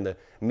out there in the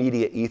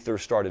media ether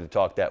started to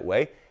talk that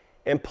way,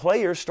 and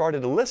players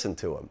started to listen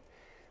to them.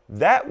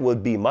 That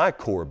would be my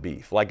core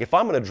beef. Like if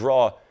I'm going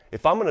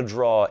to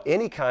draw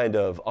any kind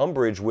of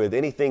umbrage with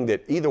anything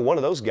that either one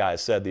of those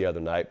guys said the other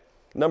night,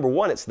 number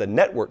one, it's the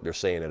network they're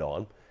saying it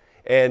on,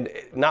 and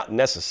not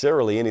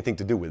necessarily anything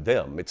to do with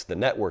them. It's the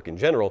network in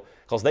general,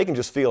 because they can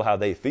just feel how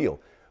they feel.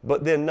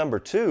 But then number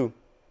two,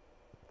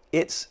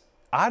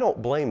 I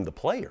don't blame the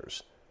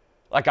players.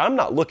 Like, I'm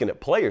not looking at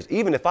players.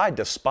 Even if I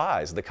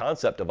despise the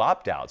concept of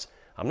opt-outs,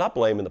 I'm not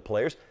blaming the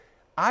players.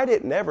 I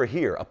didn't ever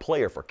hear a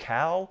player for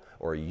Cal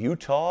or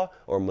Utah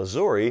or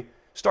Missouri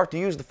start to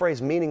use the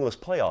phrase meaningless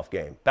playoff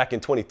game back in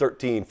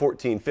 2013,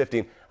 14,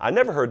 15. I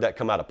never heard that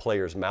come out of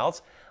players'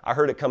 mouths. I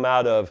heard it come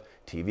out of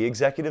TV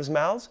executives'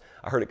 mouths.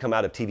 I heard it come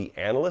out of TV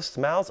analysts'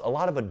 mouths. A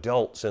lot of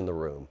adults in the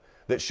room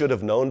that should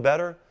have known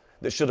better,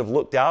 that should have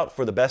looked out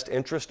for the best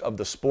interest of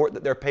the sport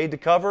that they're paid to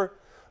cover.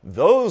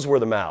 Those were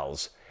the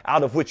mouths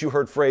out of which you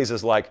heard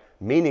phrases like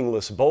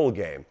meaningless bowl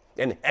game,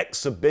 an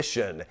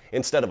exhibition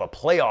instead of a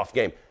playoff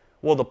game.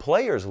 Well, the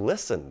players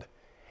listened,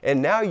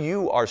 and now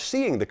you are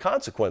seeing the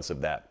consequence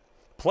of that.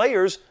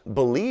 Players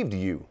believed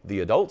you,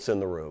 the adults in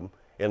the room,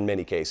 in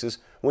many cases,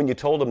 when you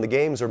told them the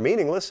games are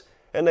meaningless,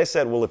 and they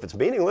said, well, if it's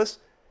meaningless,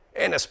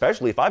 and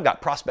especially if I've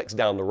got prospects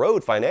down the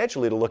road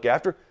financially to look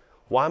after,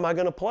 why am I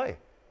going to play?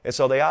 And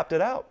so they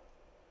opted out.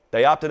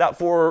 They opted out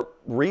for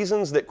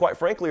reasons that, quite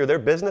frankly, are their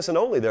business and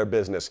only their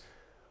business.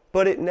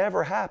 But it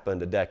never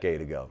happened a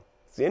decade ago.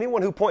 See,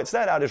 anyone who points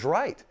that out is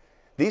right.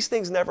 These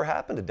things never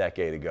happened a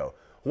decade ago.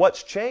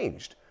 What's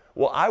changed?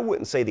 Well, I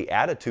wouldn't say the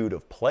attitude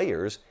of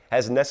players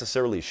has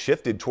necessarily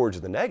shifted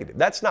towards the negative.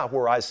 That's not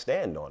where I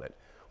stand on it.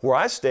 Where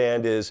I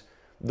stand is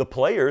the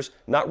players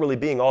not really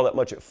being all that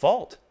much at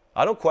fault.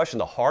 I don't question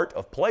the heart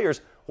of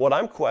players. What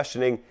I'm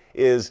questioning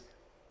is,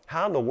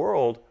 how in the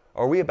world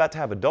are we about to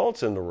have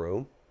adults in the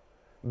room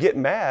get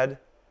mad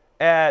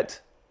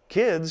at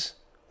kids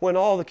when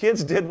all the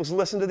kids did was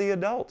listen to the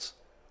adults?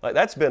 Like,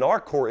 that's been our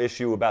core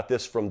issue about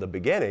this from the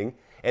beginning.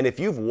 And if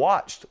you've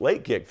watched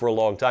Late Kick for a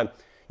long time,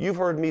 you've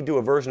heard me do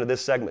a version of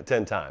this segment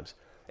 10 times.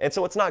 And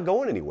so it's not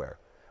going anywhere.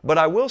 But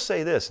I will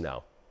say this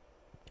now.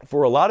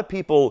 For a lot of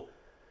people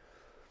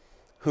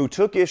who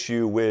took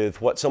issue with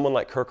what someone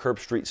like Kirk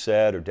Herbstreit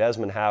said or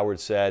Desmond Howard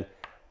said,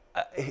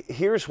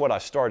 here's what I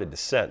started to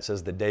sense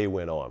as the day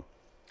went on.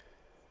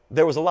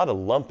 There was a lot of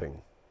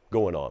lumping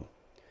going on.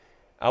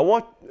 I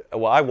want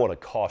to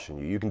caution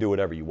you. You can do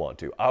whatever you want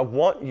to. I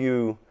want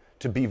you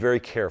to be very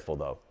careful,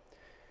 though,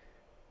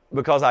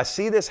 because I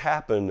see this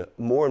happen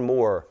more and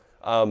more,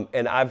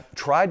 and I've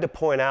tried to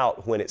point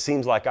out when it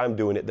seems like I'm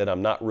doing it that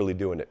I'm not really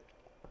doing it.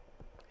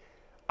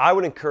 I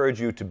would encourage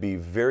you to be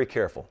very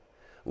careful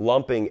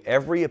lumping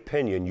every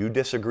opinion you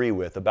disagree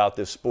with about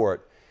this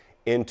sport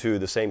into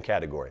the same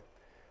category,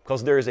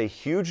 because there is a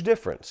huge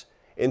difference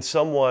in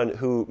someone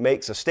who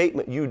makes a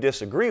statement you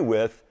disagree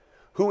with,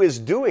 who is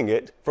doing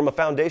it from a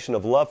foundation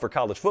of love for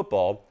college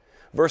football,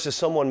 versus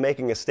someone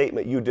making a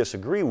statement you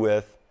disagree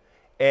with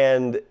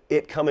and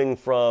it coming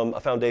from a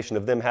foundation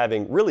of them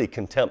having really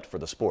contempt for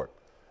the sport.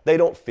 They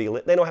don't feel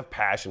it. They don't have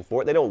passion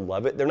for it. They don't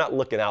love it. They're not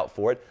looking out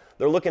for it.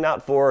 They're looking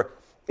out for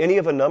any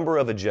of a number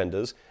of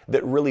agendas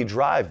that really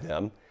drive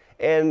them.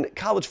 And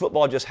college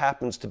football just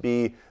happens to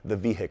be the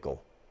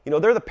vehicle You know,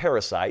 they're the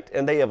parasite,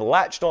 and they have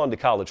latched on to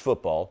college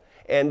football,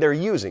 and they're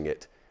using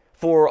it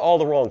for all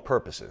the wrong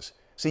purposes.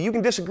 So you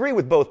can disagree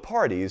with both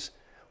parties.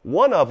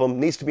 One of them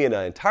needs to be in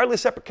an entirely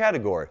separate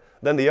category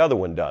than the other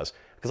one does.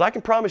 Because I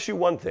can promise you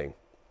one thing.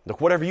 Look,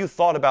 whatever you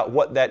thought about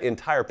what that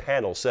entire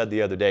panel said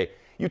the other day,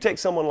 you take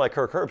someone like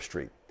Kirk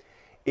Herbstreit.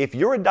 If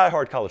you're a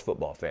diehard college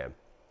football fan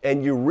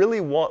and you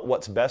really want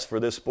what's best for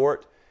this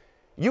sport,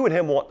 you and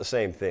him want the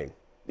same thing.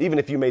 Even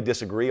if you may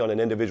disagree on an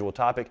individual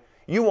topic,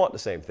 you want the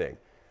same thing.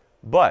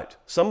 But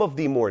some of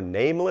the more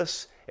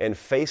nameless and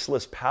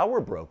faceless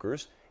power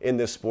brokers in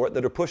this sport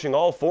that are pushing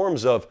all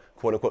forms of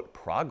quote-unquote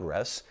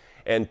progress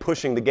and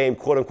pushing the game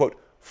quote-unquote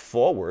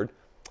forward,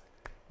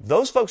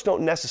 those folks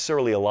don't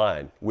necessarily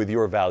align with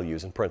your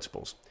values and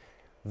principles.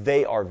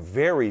 They are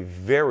very,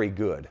 very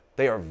good.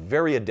 They are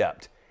very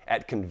adept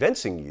at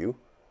convincing you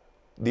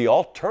the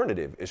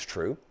alternative is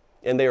true,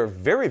 and they are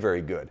very,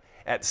 very good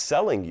at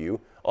selling you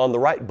on the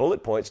right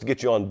bullet points to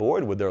get you on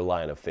board with their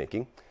line of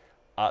thinking.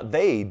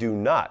 They do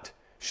not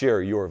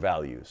share your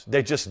values.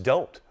 They just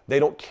don't. They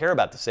don't care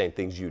about the same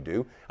things you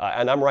do,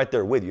 and I'm right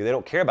there with you. They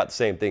don't care about the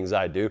same things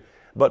I do.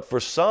 But for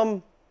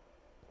some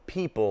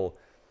people,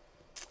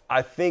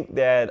 I think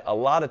that a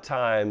lot of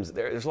times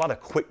there's a lot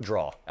of quick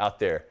draw out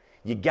there.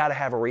 You got to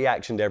have a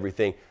reaction to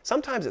everything.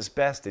 Sometimes it's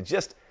best to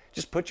just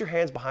put your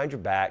hands behind your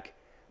back,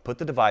 put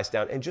the device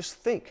down, and just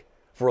think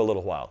for a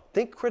little while.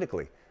 Think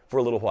critically for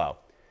a little while.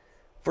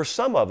 For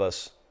some of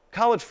us,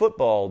 college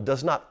football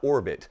does not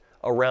orbit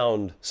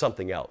around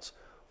something else.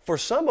 For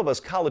some of us,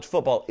 college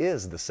football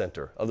is the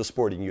center of the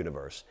sporting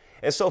universe.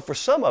 And so for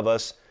some of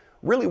us,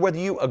 really whether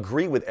you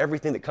agree with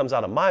everything that comes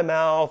out of my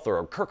mouth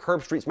or Kirk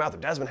Herbstreit's mouth or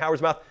Desmond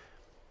Howard's mouth,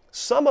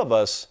 some of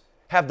us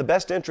have the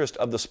best interest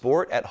of the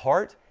sport at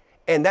heart,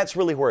 and that's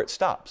really where it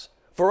stops.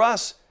 For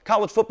us,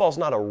 college football is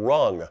not a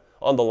rung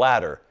on the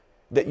ladder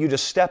that you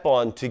just step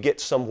on to get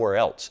somewhere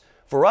else.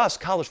 For us,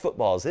 college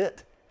football is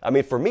it. I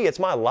mean, for me, it's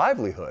my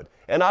livelihood,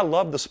 and I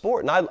love the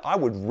sport, and I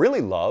would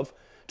really love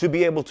to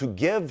be able to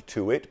give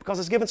to it because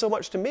it's given so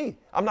much to me.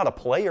 I'm not a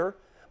player,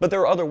 but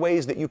there are other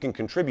ways that you can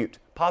contribute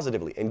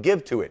positively and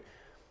give to it.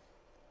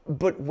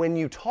 But when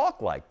you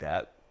talk like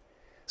that,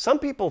 some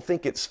people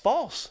think it's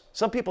false.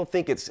 Some people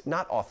think it's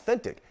not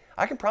authentic.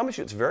 I can promise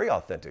you it's very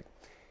authentic.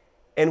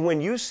 And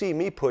when you see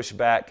me push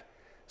back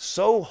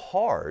so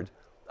hard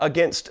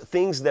against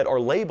things that are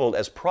labeled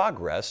as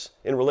progress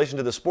in relation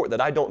to the sport that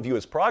I don't view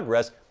as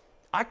progress,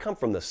 I come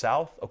from the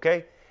South,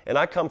 okay? And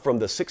I come from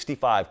the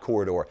 65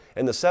 corridor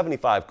and the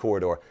 75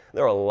 corridor.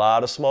 There are a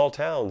lot of small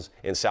towns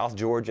in South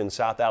Georgia and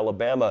South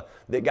Alabama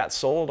that got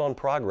sold on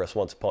progress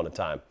once upon a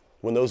time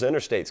when those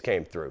interstates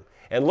came through.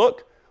 And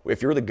look,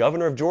 if you're the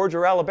governor of Georgia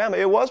or Alabama,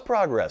 it was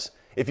progress.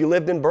 If you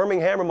lived in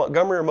Birmingham or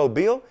Montgomery or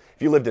Mobile,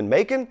 if you lived in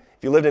Macon,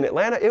 if you lived in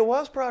Atlanta, it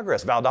was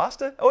progress.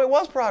 Valdosta, oh, it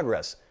was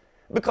progress.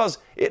 Because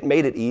it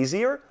made it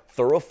easier.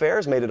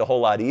 Thoroughfares made it a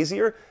whole lot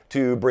easier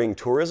to bring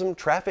tourism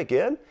traffic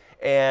in,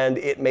 and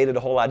it made it a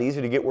whole lot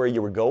easier to get where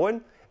you were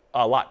going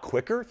a lot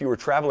quicker if you were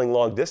traveling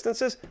long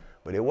distances,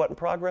 but it wasn't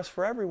progress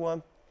for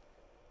everyone.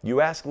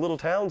 You ask little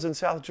towns in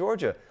South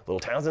Georgia, little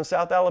towns in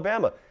South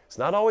Alabama, it's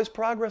not always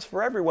progress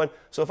for everyone.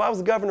 So if I was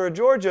the governor of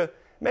Georgia,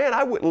 man,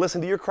 I wouldn't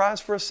listen to your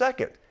cries for a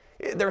second.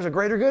 There's a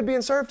greater good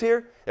being served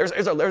here.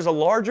 There's a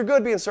larger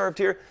good being served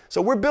here.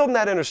 So we're building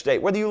that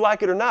interstate, whether you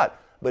like it or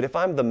not. But if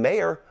I'm the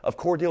mayor of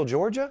Cordele,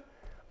 Georgia,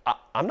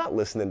 I'm not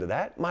listening to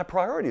that. My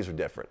priorities are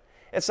different.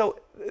 And so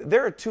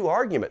there are two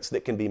arguments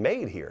that can be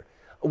made here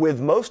with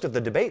most of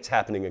the debates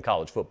happening in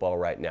college football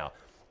right now.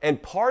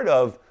 And part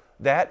of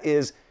that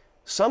is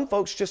some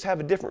folks just have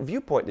a different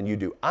viewpoint than you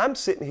do. I'm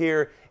sitting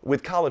here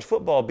with college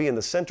football being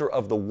the center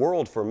of the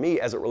world for me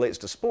as it relates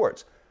to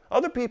sports.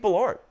 Other people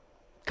aren't.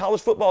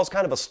 College football is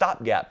kind of a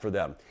stopgap for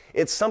them.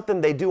 It's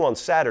something they do on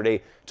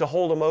Saturday to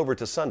hold them over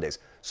to Sundays.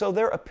 So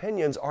their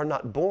opinions are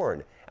not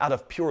born out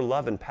of pure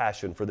love and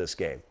passion for this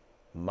game.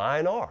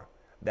 Mine are.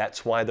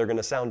 That's why they're going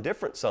to sound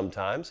different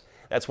sometimes.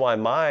 That's why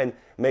mine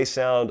may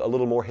sound a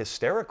little more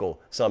hysterical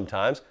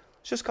sometimes.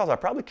 It's just because I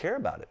probably care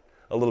about it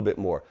a little bit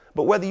more.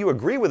 But whether you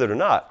agree with it or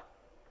not,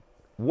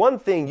 one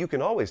thing you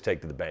can always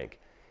take to the bank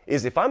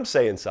is if I'm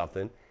saying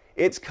something,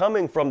 it's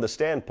coming from the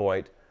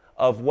standpoint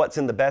of what's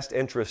in the best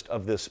interest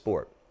of this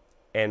sport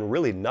and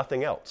really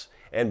nothing else.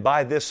 And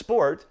by this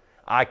sport,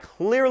 I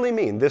clearly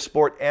mean this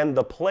sport and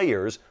the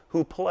players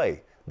who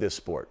play this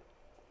sport.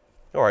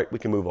 All right, we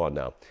can move on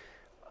now.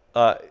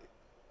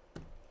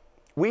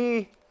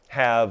 We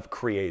have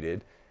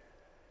created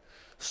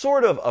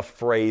sort of a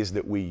phrase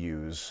that we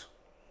use,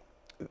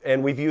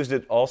 and we've used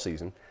it all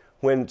season,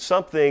 when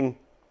something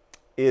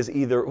is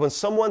either, when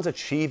someone's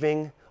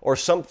achieving or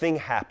something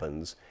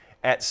happens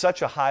at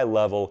such a high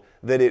level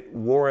that it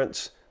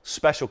warrants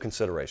special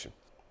consideration.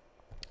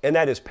 And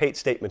that is Pate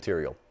State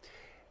material.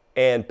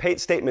 And Pate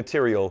State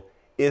material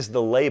is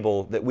the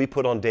label that we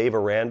put on Dave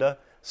Aranda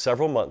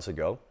several months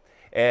ago,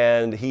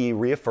 and he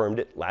reaffirmed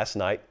it last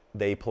night.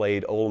 They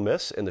played Ole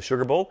Miss in the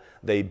Sugar Bowl.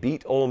 They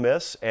beat Ole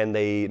Miss, and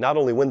they not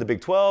only win the Big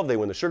 12, they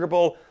win the Sugar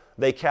Bowl.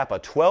 They cap a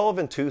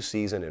 12-2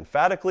 season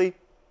emphatically.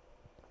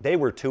 They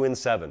were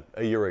 2-7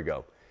 a year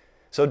ago.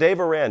 So Dave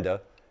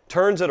Aranda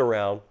turns it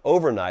around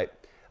overnight.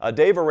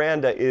 Dave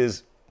Aranda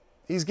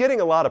he's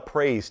getting a lot of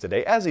praise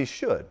today, as he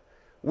should.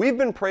 We've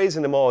been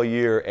praising him all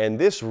year, and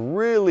this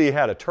really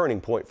had a turning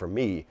point for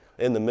me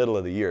in the middle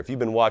of the year. If you've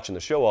been watching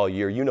the show all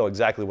year, you know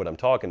exactly what I'm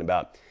talking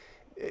about.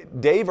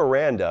 Dave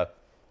Aranda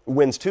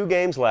wins 2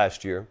 games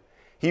last year.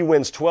 He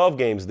wins 12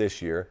 games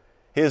this year.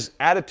 His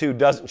attitude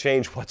doesn't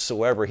change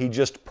whatsoever. He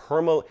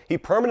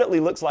permanently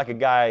looks like a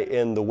guy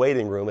in the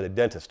waiting room at a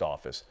dentist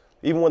office.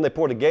 Even when they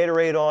pour the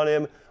Gatorade on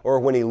him or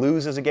when he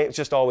loses a game, it's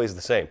just always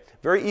the same.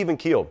 Very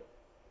even-keeled.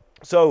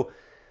 So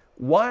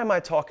why am I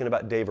talking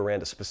about Dave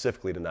Aranda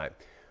specifically tonight?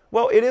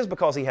 Well, it is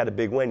because he had a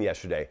big win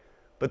yesterday.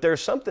 But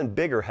there's something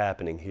bigger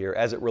happening here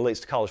as it relates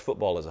to college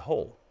football as a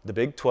whole, the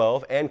Big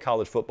 12 and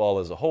college football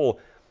as a whole.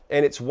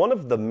 And it's one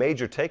of the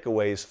major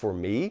takeaways for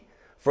me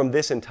from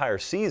this entire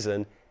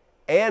season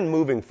and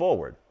moving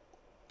forward.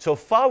 So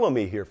follow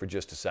me here for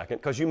just a second,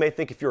 because you may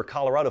think if you're a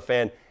Colorado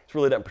fan, it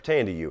really doesn't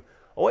pertain to you.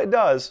 Oh, it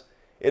does.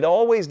 It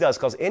always does,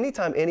 because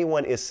anytime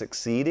anyone is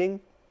succeeding,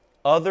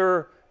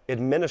 other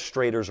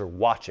administrators are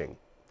watching,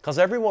 because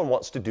everyone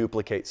wants to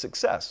duplicate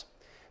success.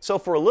 So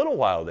for a little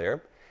while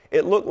there,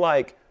 it looked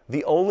like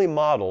the only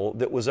model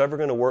that was ever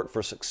going to work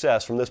for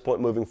success from this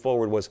point moving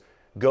forward was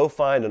go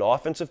find an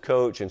offensive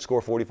coach and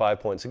score 45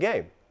 points a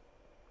game.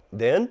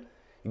 Then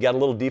you got a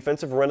little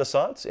defensive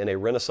renaissance in a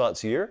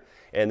renaissance year,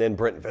 and then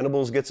Brent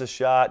Venables gets a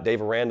shot.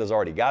 Dave Aranda's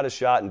already got a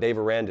shot, and Dave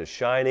Aranda's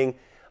shining.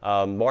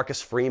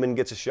 Marcus Freeman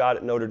gets a shot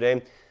at Notre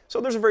Dame.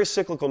 So there's a very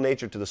cyclical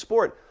nature to the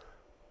sport.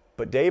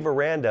 But Dave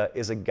Aranda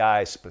is a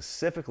guy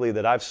specifically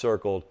that I've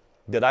circled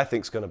that I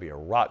think is going to be a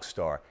rock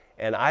star.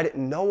 And I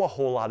didn't know a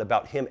whole lot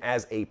about him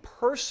as a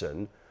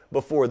person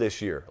before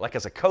this year. Like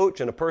as a coach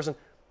and a person,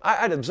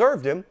 I'd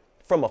observed him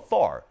from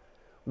afar.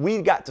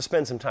 We got to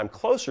spend some time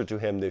closer to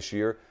him this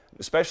year,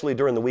 especially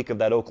during the week of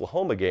that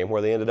Oklahoma game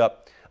where they ended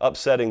up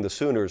upsetting the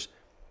Sooners.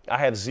 I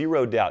have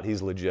zero doubt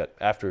he's legit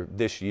after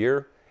this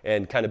year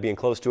and kind of being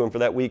close to him for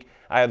that week.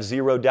 I have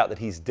zero doubt that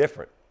he's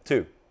different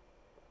too.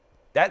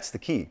 That's the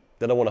key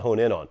that I want to hone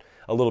in on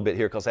a little bit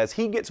here, because as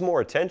he gets more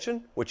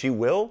attention, which he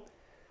will,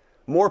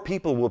 more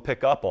people will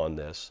pick up on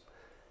this.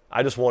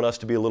 I just want us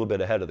to be a little bit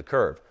ahead of the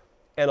curve.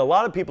 And a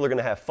lot of people are going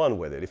to have fun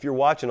with it. If you're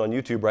watching on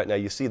YouTube right now,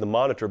 you see the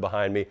monitor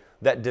behind me.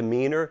 That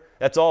demeanor,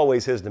 that's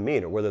always his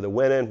demeanor. Whether they're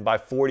winning by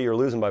 40 or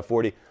losing by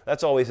 40,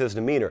 that's always his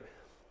demeanor.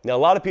 Now, a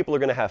lot of people are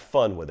going to have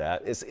fun with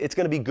that. It's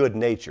going to be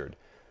good-natured.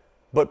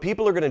 But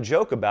people are going to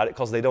joke about it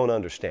because they don't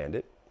understand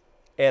it.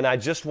 And I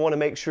just want to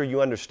make sure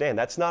you understand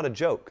that's not a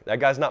joke. That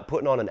guy's not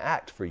putting on an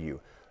act for you.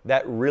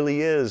 That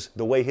really is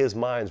the way his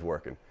mind's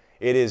working.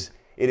 It is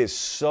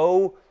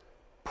so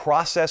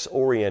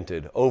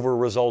process-oriented over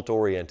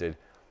result-oriented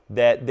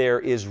that there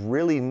is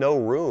really no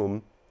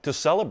room to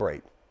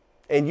celebrate.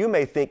 And you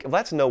may think, well,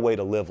 that's no way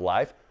to live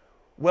life.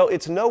 Well,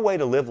 it's no way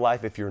to live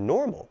life if you're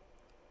normal.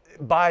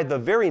 By the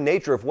very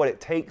nature of what it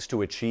takes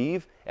to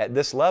achieve at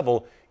this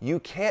level, you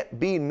can't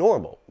be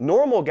normal.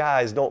 Normal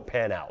guys don't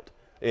pan out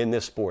in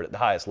this sport at the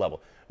highest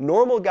level.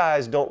 Normal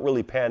guys don't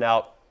really pan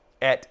out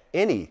at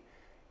in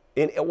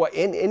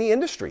any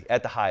industry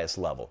at the highest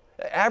level.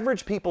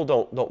 Average people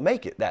don't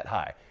make it that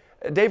high.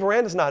 Dave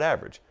Aranda's not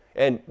average,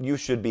 and you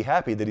should be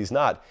happy that he's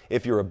not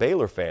if you're a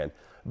Baylor fan.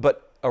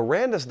 But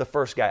Aranda's the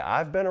first guy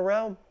I've been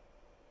around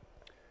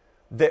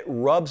that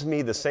rubs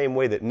me the same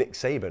way that Nick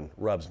Saban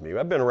rubs me.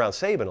 I've been around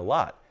Saban a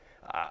lot.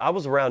 I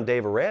was around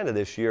Dave Aranda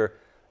this year,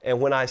 and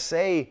when I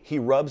say he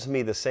rubs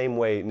me the same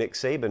way Nick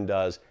Saban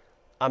does,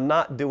 I'm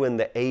not doing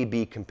the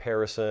A-B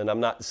comparison. I'm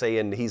not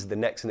saying he's the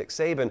next Nick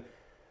Saban,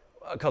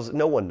 because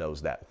no one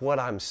knows that. What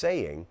I'm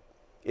saying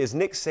is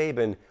Nick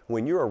Saban,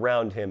 when you're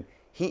around him,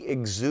 he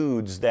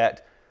exudes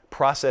that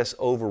process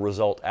over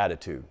result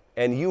attitude.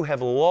 And you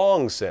have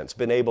long since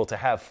been able to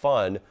have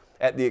fun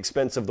at the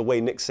expense of the way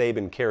Nick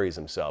Saban carries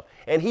himself.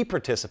 And he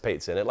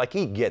participates in it, like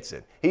he gets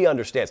it. He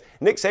understands.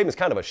 Nick Saban's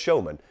kind of a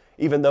showman.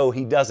 Even though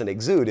he doesn't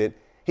exude it,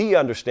 he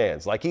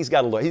understands. Like he's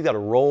got a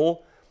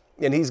role,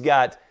 and he's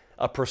got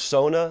a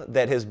persona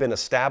that has been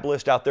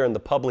established out there in the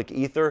public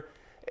ether.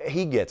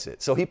 He gets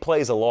it. So he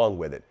plays along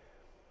with it.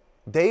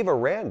 Dave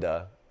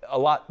Aranda, a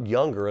lot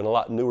younger and a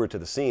lot newer to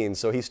the scene,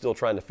 so he's still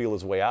trying to feel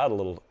his way out a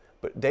little.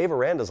 But Dave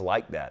Aranda's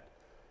like that.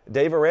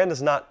 Dave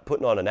Aranda's not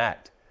putting on an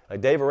act.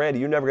 Like Dave Aranda,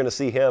 you're never going to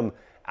see him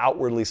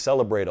outwardly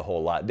celebrate a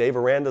whole lot. Dave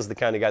Aranda's the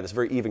kind of guy that's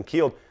very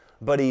even-keeled,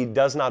 but he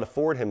does not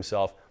afford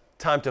himself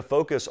time to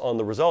focus on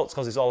the results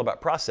because he's all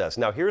about process.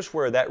 Now, here's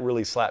where that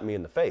really slapped me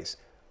in the face.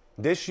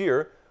 This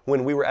year,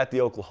 when we were at the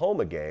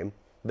Oklahoma game,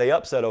 they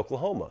upset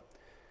Oklahoma.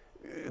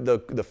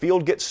 The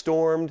field gets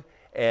stormed,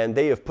 and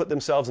they have put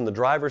themselves in the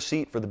driver's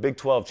seat for the Big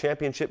 12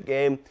 championship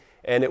game,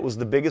 and it was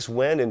the biggest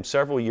win in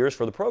several years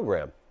for the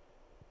program.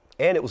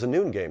 And it was a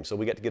noon game, so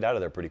we got to get out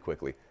of there pretty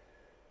quickly.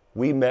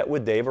 We met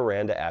with Dave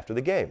Aranda after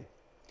the game,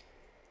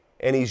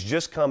 and he's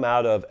just come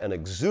out of an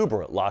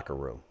exuberant locker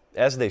room,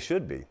 as they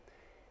should be.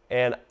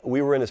 And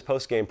we were in his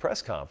post-game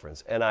press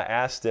conference, and I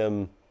asked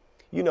him,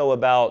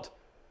 about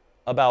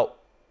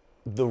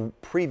the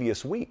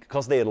previous week,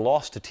 because they had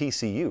lost to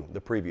TCU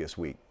the previous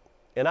week.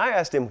 And I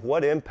asked him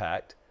what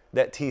impact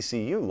that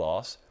TCU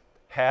loss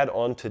had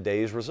on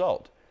today's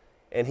result.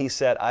 And he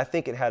said, I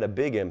think it had a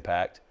big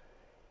impact.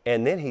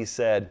 And then he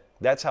said,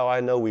 that's how I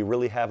know we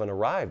really haven't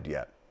arrived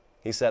yet.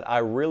 He said,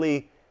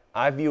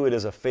 I view it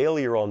as a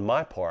failure on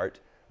my part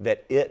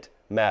that it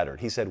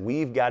mattered. He said,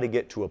 we've got to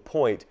get to a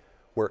point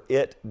where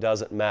it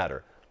doesn't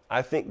matter.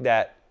 I think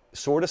that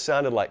sort of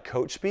sounded like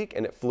coach speak,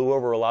 and it flew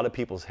over a lot of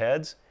people's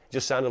heads.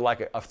 Just sounded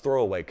like a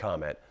throwaway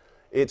comment.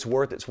 It's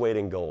worth its weight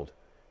in gold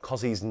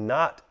because he's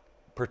not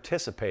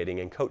participating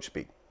in coach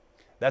speak.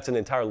 That's an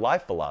entire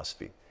life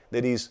philosophy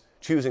that he's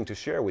choosing to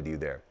share with you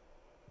there.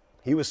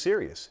 He was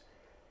serious.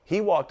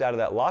 He walked out of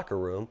that locker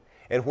room,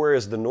 and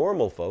whereas the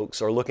normal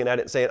folks are looking at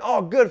it and saying,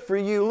 oh, good for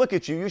you, look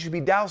at you, you should be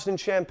doused in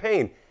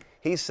champagne,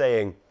 he's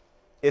saying,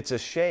 it's a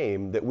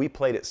shame that we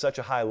played at such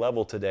a high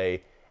level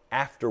today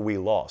after we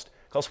lost.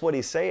 Because what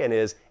he's saying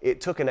is, it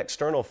took an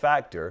external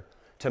factor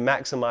to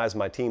maximize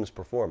my team's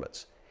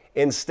performance.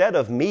 Instead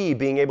of me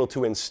being able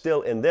to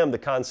instill in them the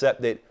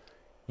concept that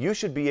you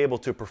should be able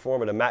to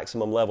perform at a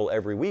maximum level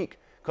every week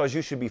because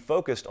you should be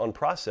focused on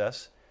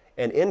process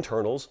and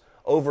internals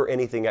over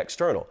anything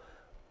external.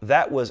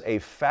 That was a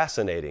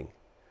fascinating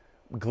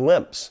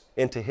glimpse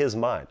into his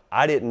mind.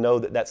 I didn't know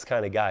that that's the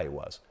kind of guy he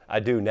was. I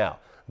do now.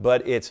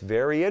 But it's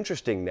very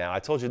interesting now. I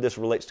told you this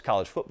relates to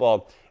college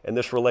football, and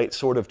this relates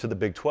sort of to the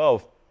Big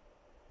 12.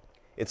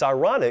 It's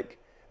ironic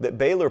that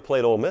Baylor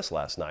played Ole Miss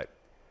last night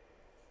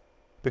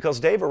because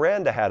Dave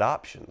Aranda had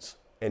options,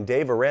 and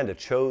Dave Aranda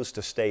chose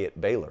to stay at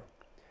Baylor.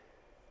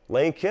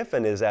 Lane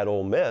Kiffin is at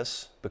Ole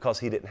Miss because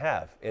he didn't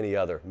have any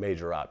other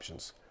major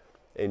options.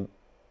 And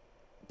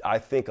I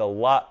think a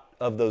lot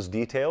of those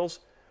details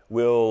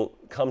will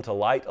come to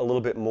light a little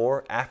bit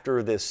more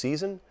after this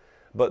season.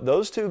 But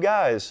those two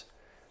guys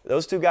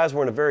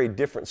were in a very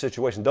different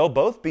situation. They'll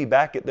both be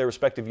back at their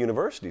respective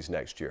universities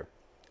next year.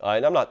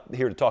 And I'm not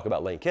here to talk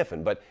about Lane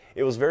Kiffin, but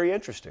it was very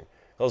interesting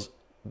because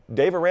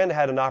Dave Aranda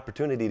had an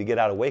opportunity to get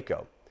out of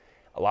Waco.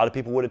 A lot of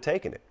people would have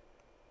taken it.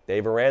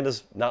 Dave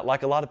Aranda's not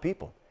like a lot of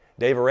people.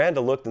 Dave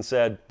Aranda looked and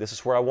said, this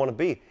is where I want to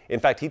be. In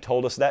fact, he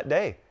told us that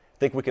day,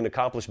 think we can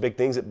accomplish big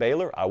things at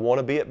Baylor? I want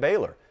to be at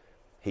Baylor.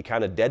 He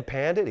kind of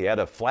deadpanned it. He had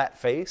a flat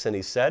face, and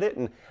he said it.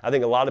 And I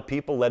think a lot of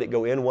people let it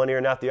go in one ear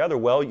and out the other.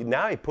 Well,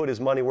 now he put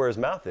his money where his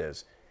mouth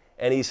is,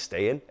 and he's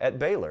staying at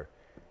Baylor.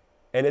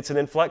 And it's an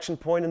inflection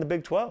point in the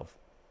Big 12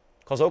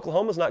 because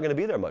Oklahoma's not going to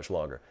be there much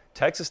longer.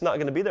 Texas not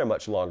going to be there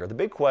much longer. The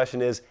big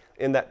question is,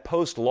 in that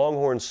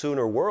post-Longhorn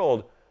Sooner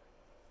world,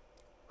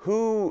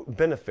 who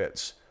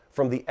benefits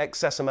from the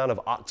excess amount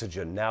of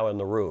oxygen now in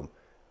the room?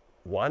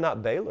 Why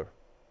not Baylor?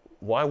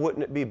 Why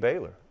wouldn't it be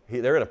Baylor?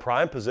 They're in a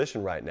prime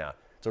position right now.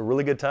 It's a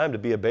really good time to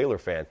be a Baylor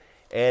fan.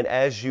 And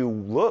as you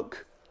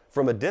look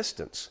from a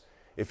distance,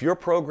 if your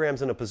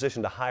program's in a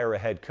position to hire a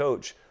head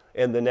coach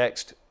in the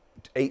next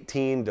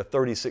 18 to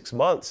 36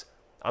 months,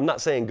 I'm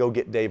not saying go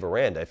get Dave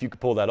Aranda. If you could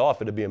pull that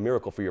off, it'd be a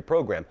miracle for your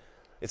program.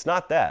 It's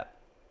not that.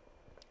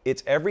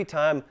 It's every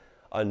time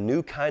a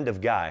new kind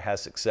of guy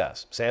has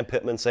success. Sam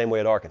Pittman, same way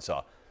at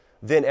Arkansas.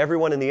 Then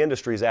everyone in the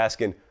industry is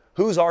asking,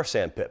 who's our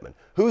Sam Pittman?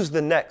 Who's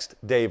the next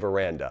Dave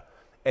Aranda?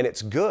 And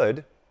it's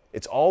good.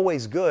 It's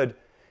always good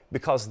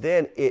because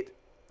then it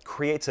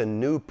creates a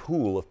new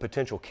pool of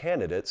potential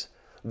candidates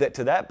that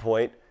to that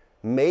point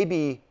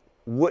maybe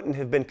wouldn't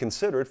have been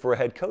considered for a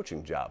head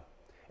coaching job.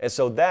 And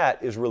so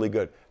that is really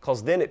good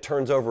because then it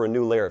turns over a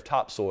new layer of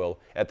topsoil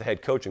at the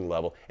head coaching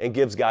level and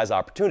gives guys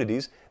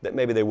opportunities that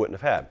maybe they wouldn't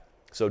have had.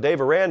 So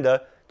Dave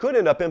Aranda could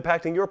end up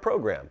impacting your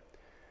program,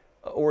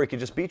 or he could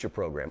just beat your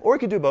program, or he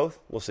could do both.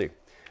 We'll see.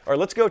 All right,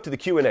 let's go to the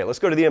Q&A. Let's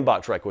go to the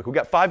inbox right quick. We've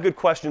got 5 good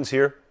questions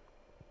here.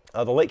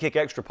 The Late Kick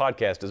Extra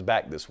podcast is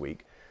back this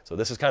week. So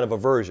this is kind of a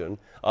version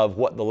of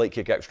what the Late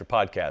Kick Extra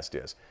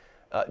podcast is.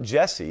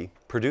 Jesse,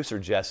 producer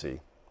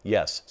Jesse,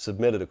 yes,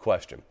 submitted a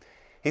question.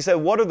 He said,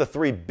 what are the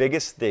 3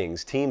 biggest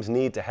things teams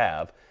need to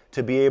have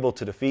to be able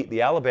to defeat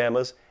the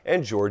Alabamas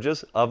and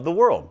Georgias of the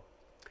world?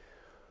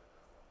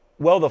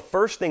 Well, the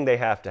first thing they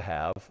have to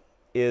have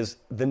is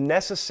the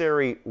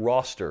necessary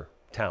roster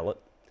talent.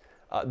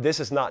 This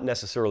is not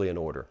necessarily in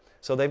order.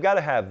 So they've got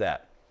to have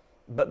that.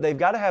 But they've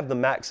got to have the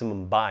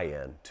maximum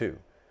buy-in, too,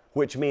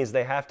 which means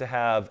they have to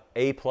have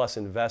A-plus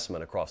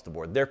investment across the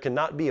board. There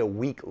cannot be a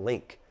weak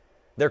link.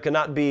 There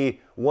cannot be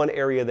one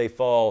area they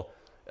fall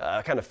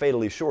kind of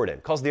fatally short in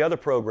because the other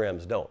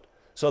programs don't.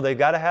 So they've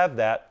got to have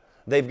that.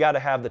 They've got to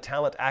have the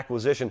talent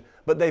acquisition,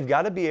 but they've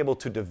got to be able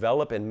to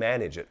develop and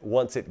manage it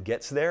once it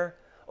gets there,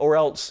 or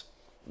else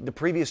the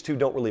previous 2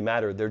 don't really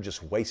matter. They're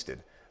just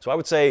wasted. So I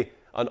would say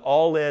an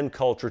all-in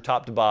culture,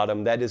 top to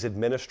bottom, that is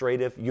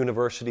administrative,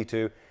 university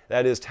too,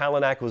 that is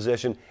talent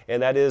acquisition,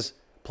 and that is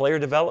player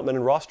development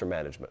and roster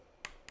management.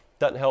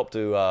 Doesn't help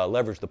to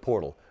leverage the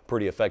portal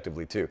pretty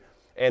effectively too.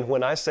 And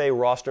when I say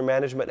roster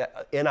management,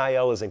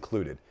 NIL is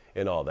included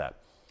in all that.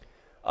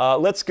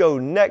 Let's go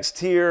next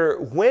here.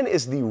 When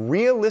is the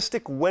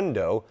realistic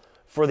window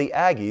for the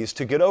Aggies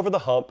to get over the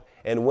hump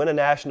and win a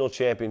national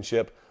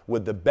championship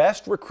with the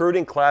best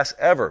recruiting class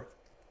ever?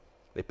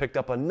 They picked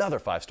up another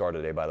 5-star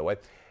today, by the way.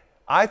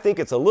 I think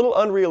it's a little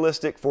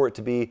unrealistic for it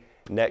to be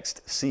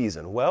next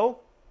season.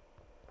 Well,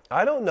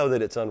 I don't know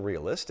that it's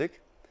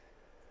unrealistic.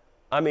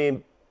 I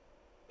mean,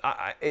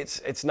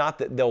 it's not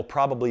that they'll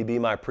probably be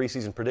my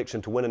preseason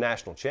prediction to win a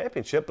national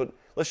championship, but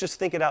let's just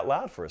think it out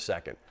loud for a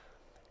second.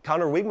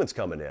 Connor Weigman's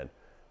coming in.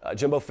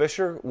 Jimbo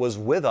Fisher was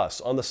with us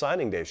on the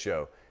signing day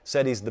show,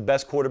 said he's the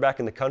best quarterback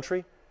in the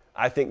country.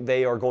 I think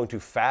they are going to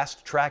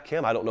fast track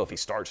him. I don't know if he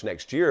starts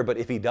next year, but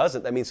if he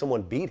doesn't, that means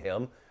someone beat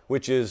him,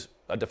 which is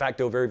a de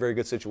facto very, very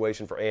good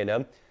situation for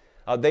A&M.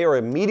 They are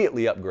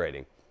immediately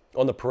upgrading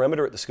on the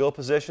perimeter at the skill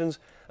positions.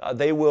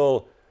 They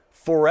will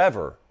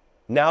forever,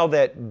 now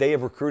that they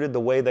have recruited the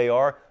way they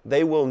are,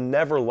 they will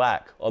never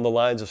lack on the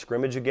lines of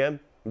scrimmage again.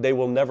 They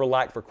will never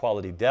lack for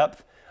quality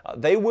depth.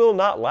 They will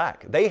not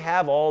lack. They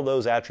have all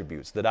those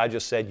attributes that I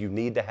just said you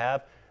need to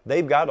have.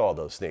 They've got all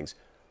those things.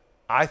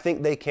 I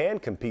think they can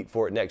compete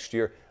for it next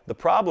year. The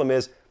problem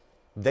is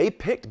they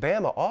picked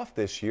Bama off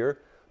this year,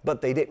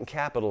 but they didn't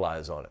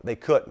capitalize on it. They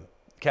couldn't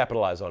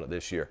capitalize on it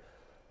this year.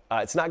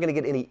 It's not going to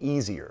get any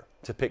easier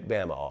to pick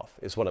Bama off,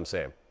 is what I'm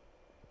saying.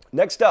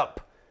 Next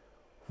up,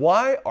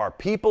 why are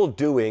people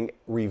doing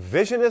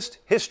revisionist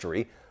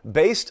history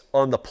based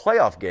on the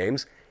playoff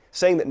games,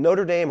 saying that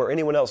Notre Dame or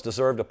anyone else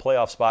deserved a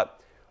playoff spot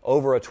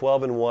over a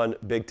 12-1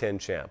 Big Ten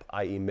champ,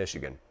 i.e.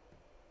 Michigan?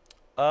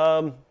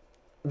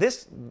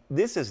 This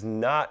is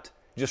not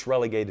just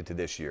relegated to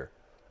this year.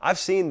 I've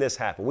seen this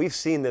happen. We've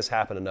seen this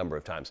happen a number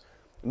of times.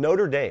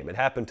 Notre Dame, it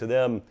happened to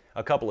them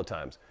a couple of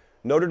times.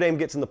 Notre Dame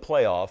gets in the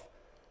playoff,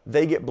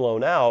 they get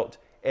blown out,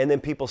 and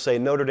then people say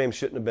Notre Dame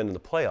shouldn't have been in the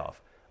playoff.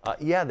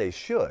 Yeah, they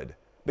should,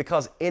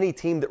 because any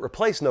team that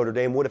replaced Notre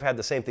Dame would have had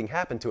the same thing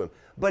happen to them.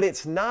 But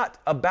it's not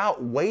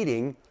about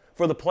waiting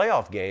for the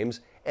playoff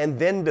games and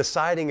then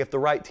deciding if the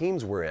right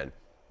teams were in.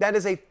 That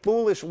is a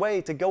foolish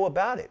way to go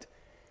about it.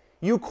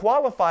 You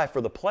qualify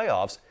for the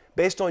playoffs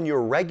based on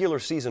your regular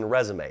season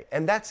resume,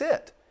 and that's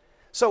it.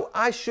 So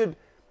I should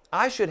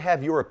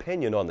have your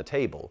opinion on the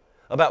table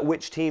about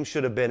which team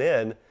should have been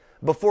in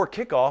before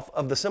kickoff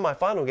of the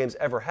semifinal games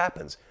ever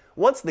happens.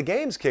 Once the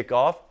games kick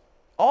off,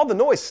 all the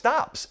noise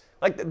stops.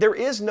 Like, there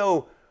is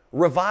no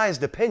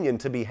revised opinion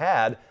to be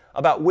had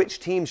about which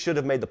team should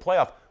have made the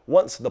playoff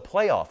once the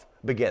playoff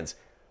begins.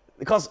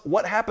 Because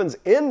what happens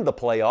in the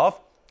playoff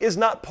is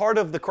not part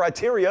of the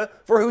criteria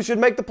for who should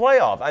make the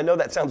playoff. I know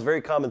that sounds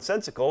very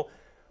commonsensical,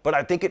 but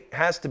I think it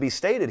has to be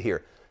stated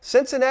here.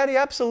 Cincinnati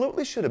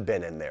absolutely should have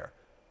been in there.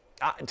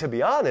 To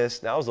be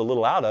honest, I was a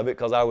little out of it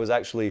because I was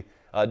actually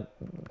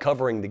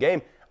covering the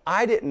game.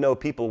 I didn't know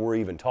people were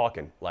even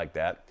talking like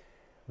that,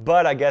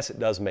 but I guess it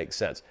does make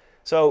sense.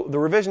 So the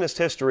revisionist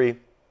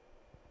history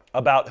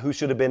about who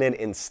should have been in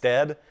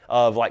instead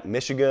of like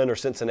Michigan or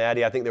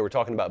Cincinnati, I think they were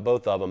talking about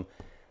both of them.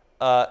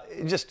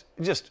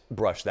 Just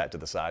brush that to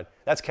the side.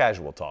 That's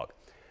casual talk.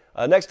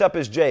 Next up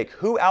is Jake.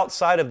 Who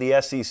outside of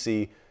the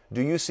SEC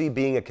do you see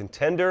being a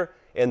contender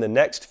in the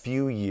next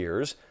few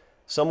years?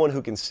 Someone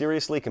who can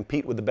seriously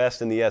compete with the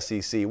best in the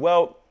SEC?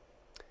 Well,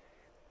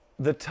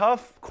 the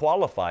tough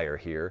qualifier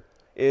here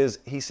is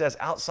he says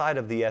outside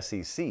of the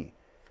SEC.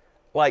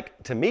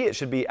 Like, to me, it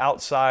should be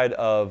outside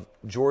of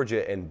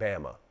Georgia and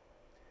Bama.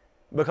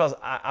 Because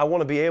I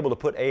want to be able to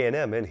put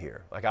A&M in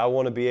here. Like, I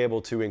want to be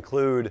able to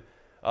include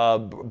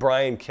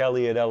Brian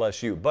Kelly at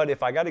LSU. But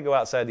if I got to go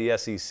outside the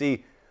SEC,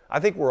 I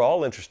think we're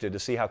all interested to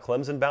see how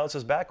Clemson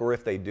bounces back, or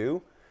if they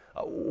do,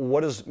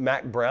 what does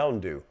Mac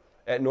Brown do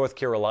at North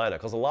Carolina?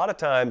 Because a lot of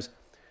times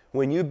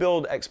when you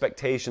build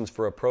expectations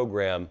for a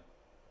program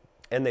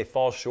and they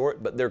fall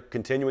short, but they're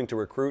continuing to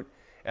recruit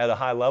at a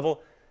high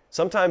level,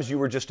 sometimes you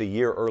were just a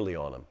year early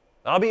on them.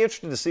 I'll be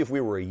interested to see if we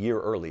were a year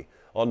early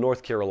on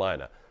North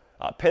Carolina.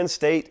 Penn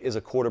State is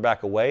a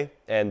quarterback away,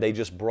 and they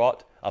just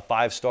brought a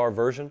 5-star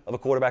version of a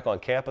quarterback on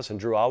campus in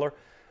Drew Aller.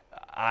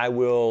 I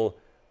will,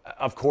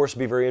 of course,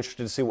 be very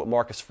interested to see what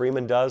Marcus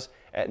Freeman does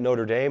at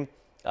Notre Dame.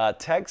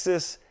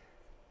 Texas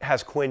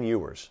has Quinn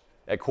Ewers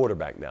at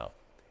quarterback now,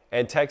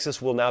 and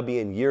Texas will now be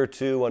in year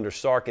 2 under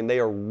Sark, and they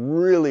are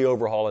really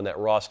overhauling that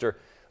roster.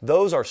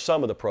 Those are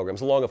some of the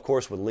programs, along, of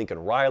course, with Lincoln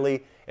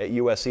Riley at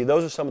USC.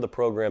 Those are some of the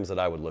programs that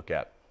I would look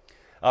at.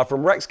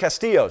 From Rex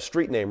Castillo,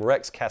 street name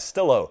Rex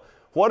Castillo.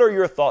 What are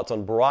your thoughts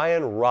on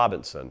Brian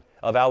Robinson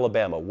of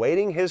Alabama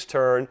waiting his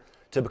turn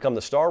to become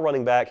the star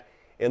running back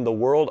in the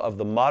world of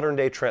the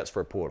modern-day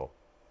transfer portal?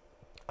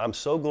 I'm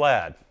so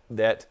glad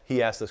that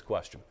he asked this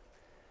question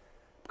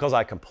because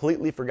I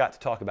completely forgot to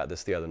talk about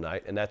this the other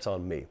night, and that's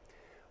on me.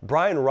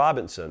 Brian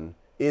Robinson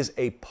is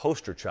a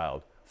poster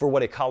child for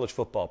what a college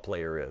football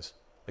player is.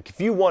 Like, if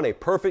you want a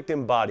perfect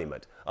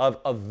embodiment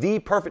of the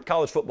perfect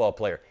college football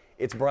player,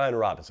 it's Brian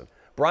Robinson.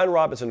 Brian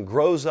Robinson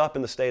grows up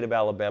in the state of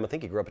Alabama. I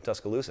think he grew up in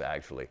Tuscaloosa,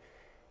 actually.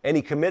 And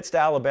he commits to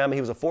Alabama.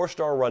 He was a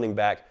 4-star running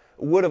back,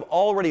 would have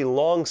already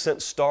long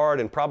since starred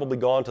and probably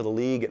gone to the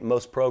league at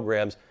most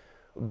programs,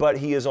 but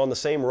he is on the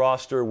same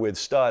roster with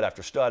stud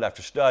after stud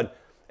after stud.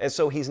 And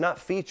so he's not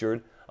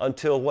featured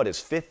until, his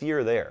 5th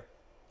year there.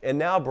 And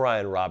now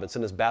Brian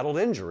Robinson has battled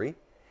injury,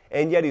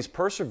 and yet he's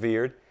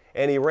persevered,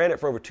 and he ran it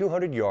for over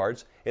 200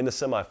 yards in the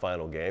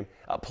semifinal game,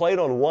 played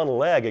on one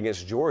leg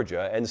against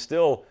Georgia, and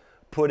still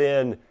put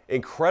in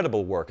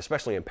incredible work,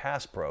 especially in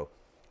pass pro.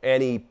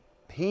 And he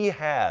He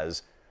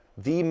has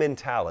the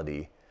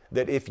mentality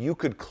that if you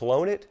could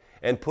clone it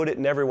and put it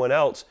in everyone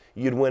else,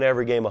 you'd win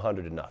every game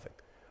 100-0.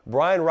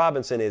 Brian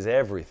Robinson is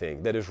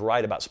everything that is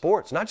right about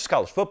sports, not just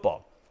college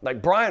football.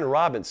 Like, Brian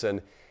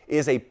Robinson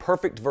is a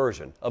perfect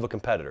version of a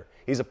competitor.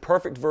 He's a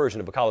perfect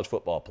version of a college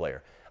football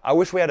player. I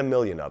wish we had 1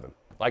 million of him.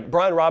 Like,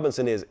 Brian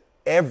Robinson is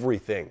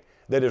everything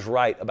that is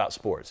right about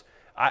sports.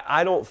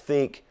 I don't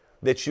think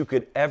that you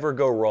could ever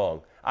go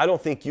wrong. I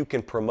don't think you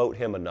can promote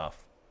him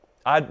enough.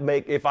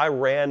 If I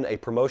ran a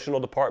promotional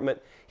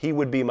department, he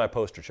would be my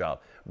poster child.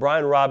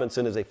 Brian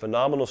Robinson is a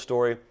phenomenal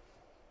story.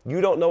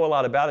 You don't know a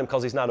lot about him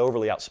because he's not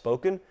overly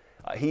outspoken.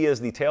 He is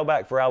the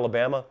tailback for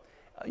Alabama.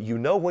 You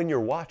know when you're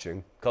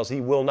watching because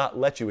he will not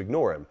let you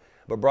ignore him.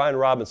 But Brian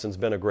Robinson's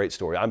been a great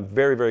story. I'm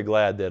very, very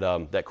glad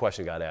that that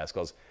question got asked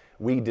because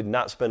we did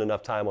not spend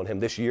enough time on him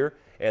this year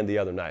and the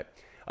other night.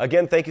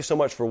 Again, thank you so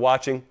much for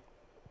watching.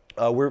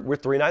 We're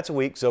 3 nights a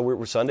week, so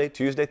we're Sunday,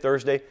 Tuesday,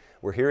 Thursday.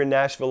 We're here in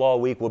Nashville all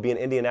week. We'll be in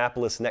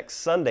Indianapolis next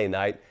Sunday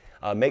night.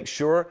 Make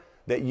sure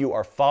that you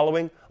are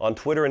following on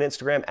Twitter and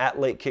Instagram at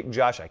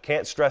LateKickJosh. I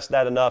can't stress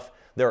that enough.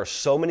 There are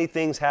so many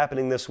things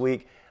happening this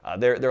week.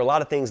 There are a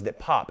lot of things that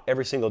pop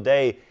every single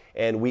day,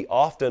 and we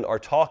often are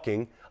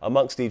talking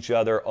amongst each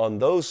other on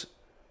those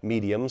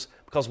mediums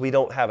because we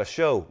don't have a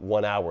show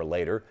 1 hour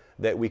later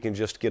that we can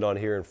just get on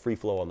here and free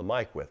flow on the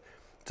mic with.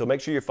 So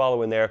make sure you're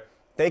following there.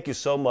 Thank you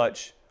so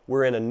much.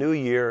 We're in a new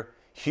year.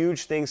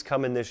 Huge things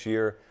coming this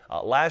year.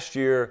 Last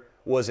year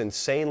was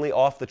insanely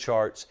off the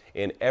charts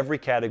in every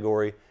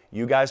category.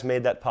 You guys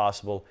made that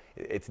possible.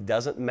 It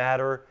doesn't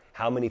matter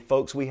how many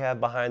folks we have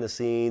behind the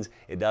scenes.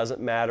 It doesn't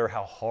matter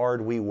how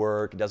hard we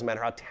work. It doesn't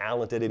matter how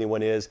talented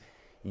anyone is.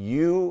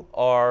 You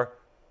are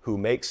who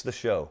makes the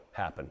show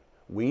happen.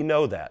 We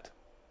know that.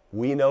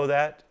 We know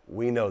that.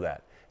 We know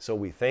that. So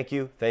we thank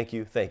you, thank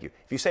you, thank you.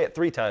 If you say it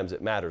 3 times,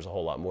 it matters a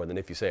whole lot more than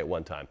if you say it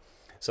 1 time.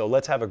 So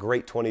let's have a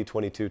great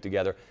 2022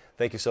 together.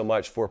 Thank you so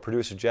much. For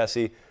producer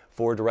Jesse,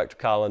 for director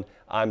Colin,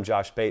 I'm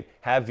Josh Pate.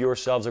 Have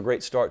yourselves a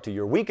great start to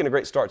your week and a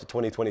great start to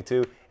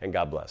 2022, and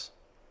God bless.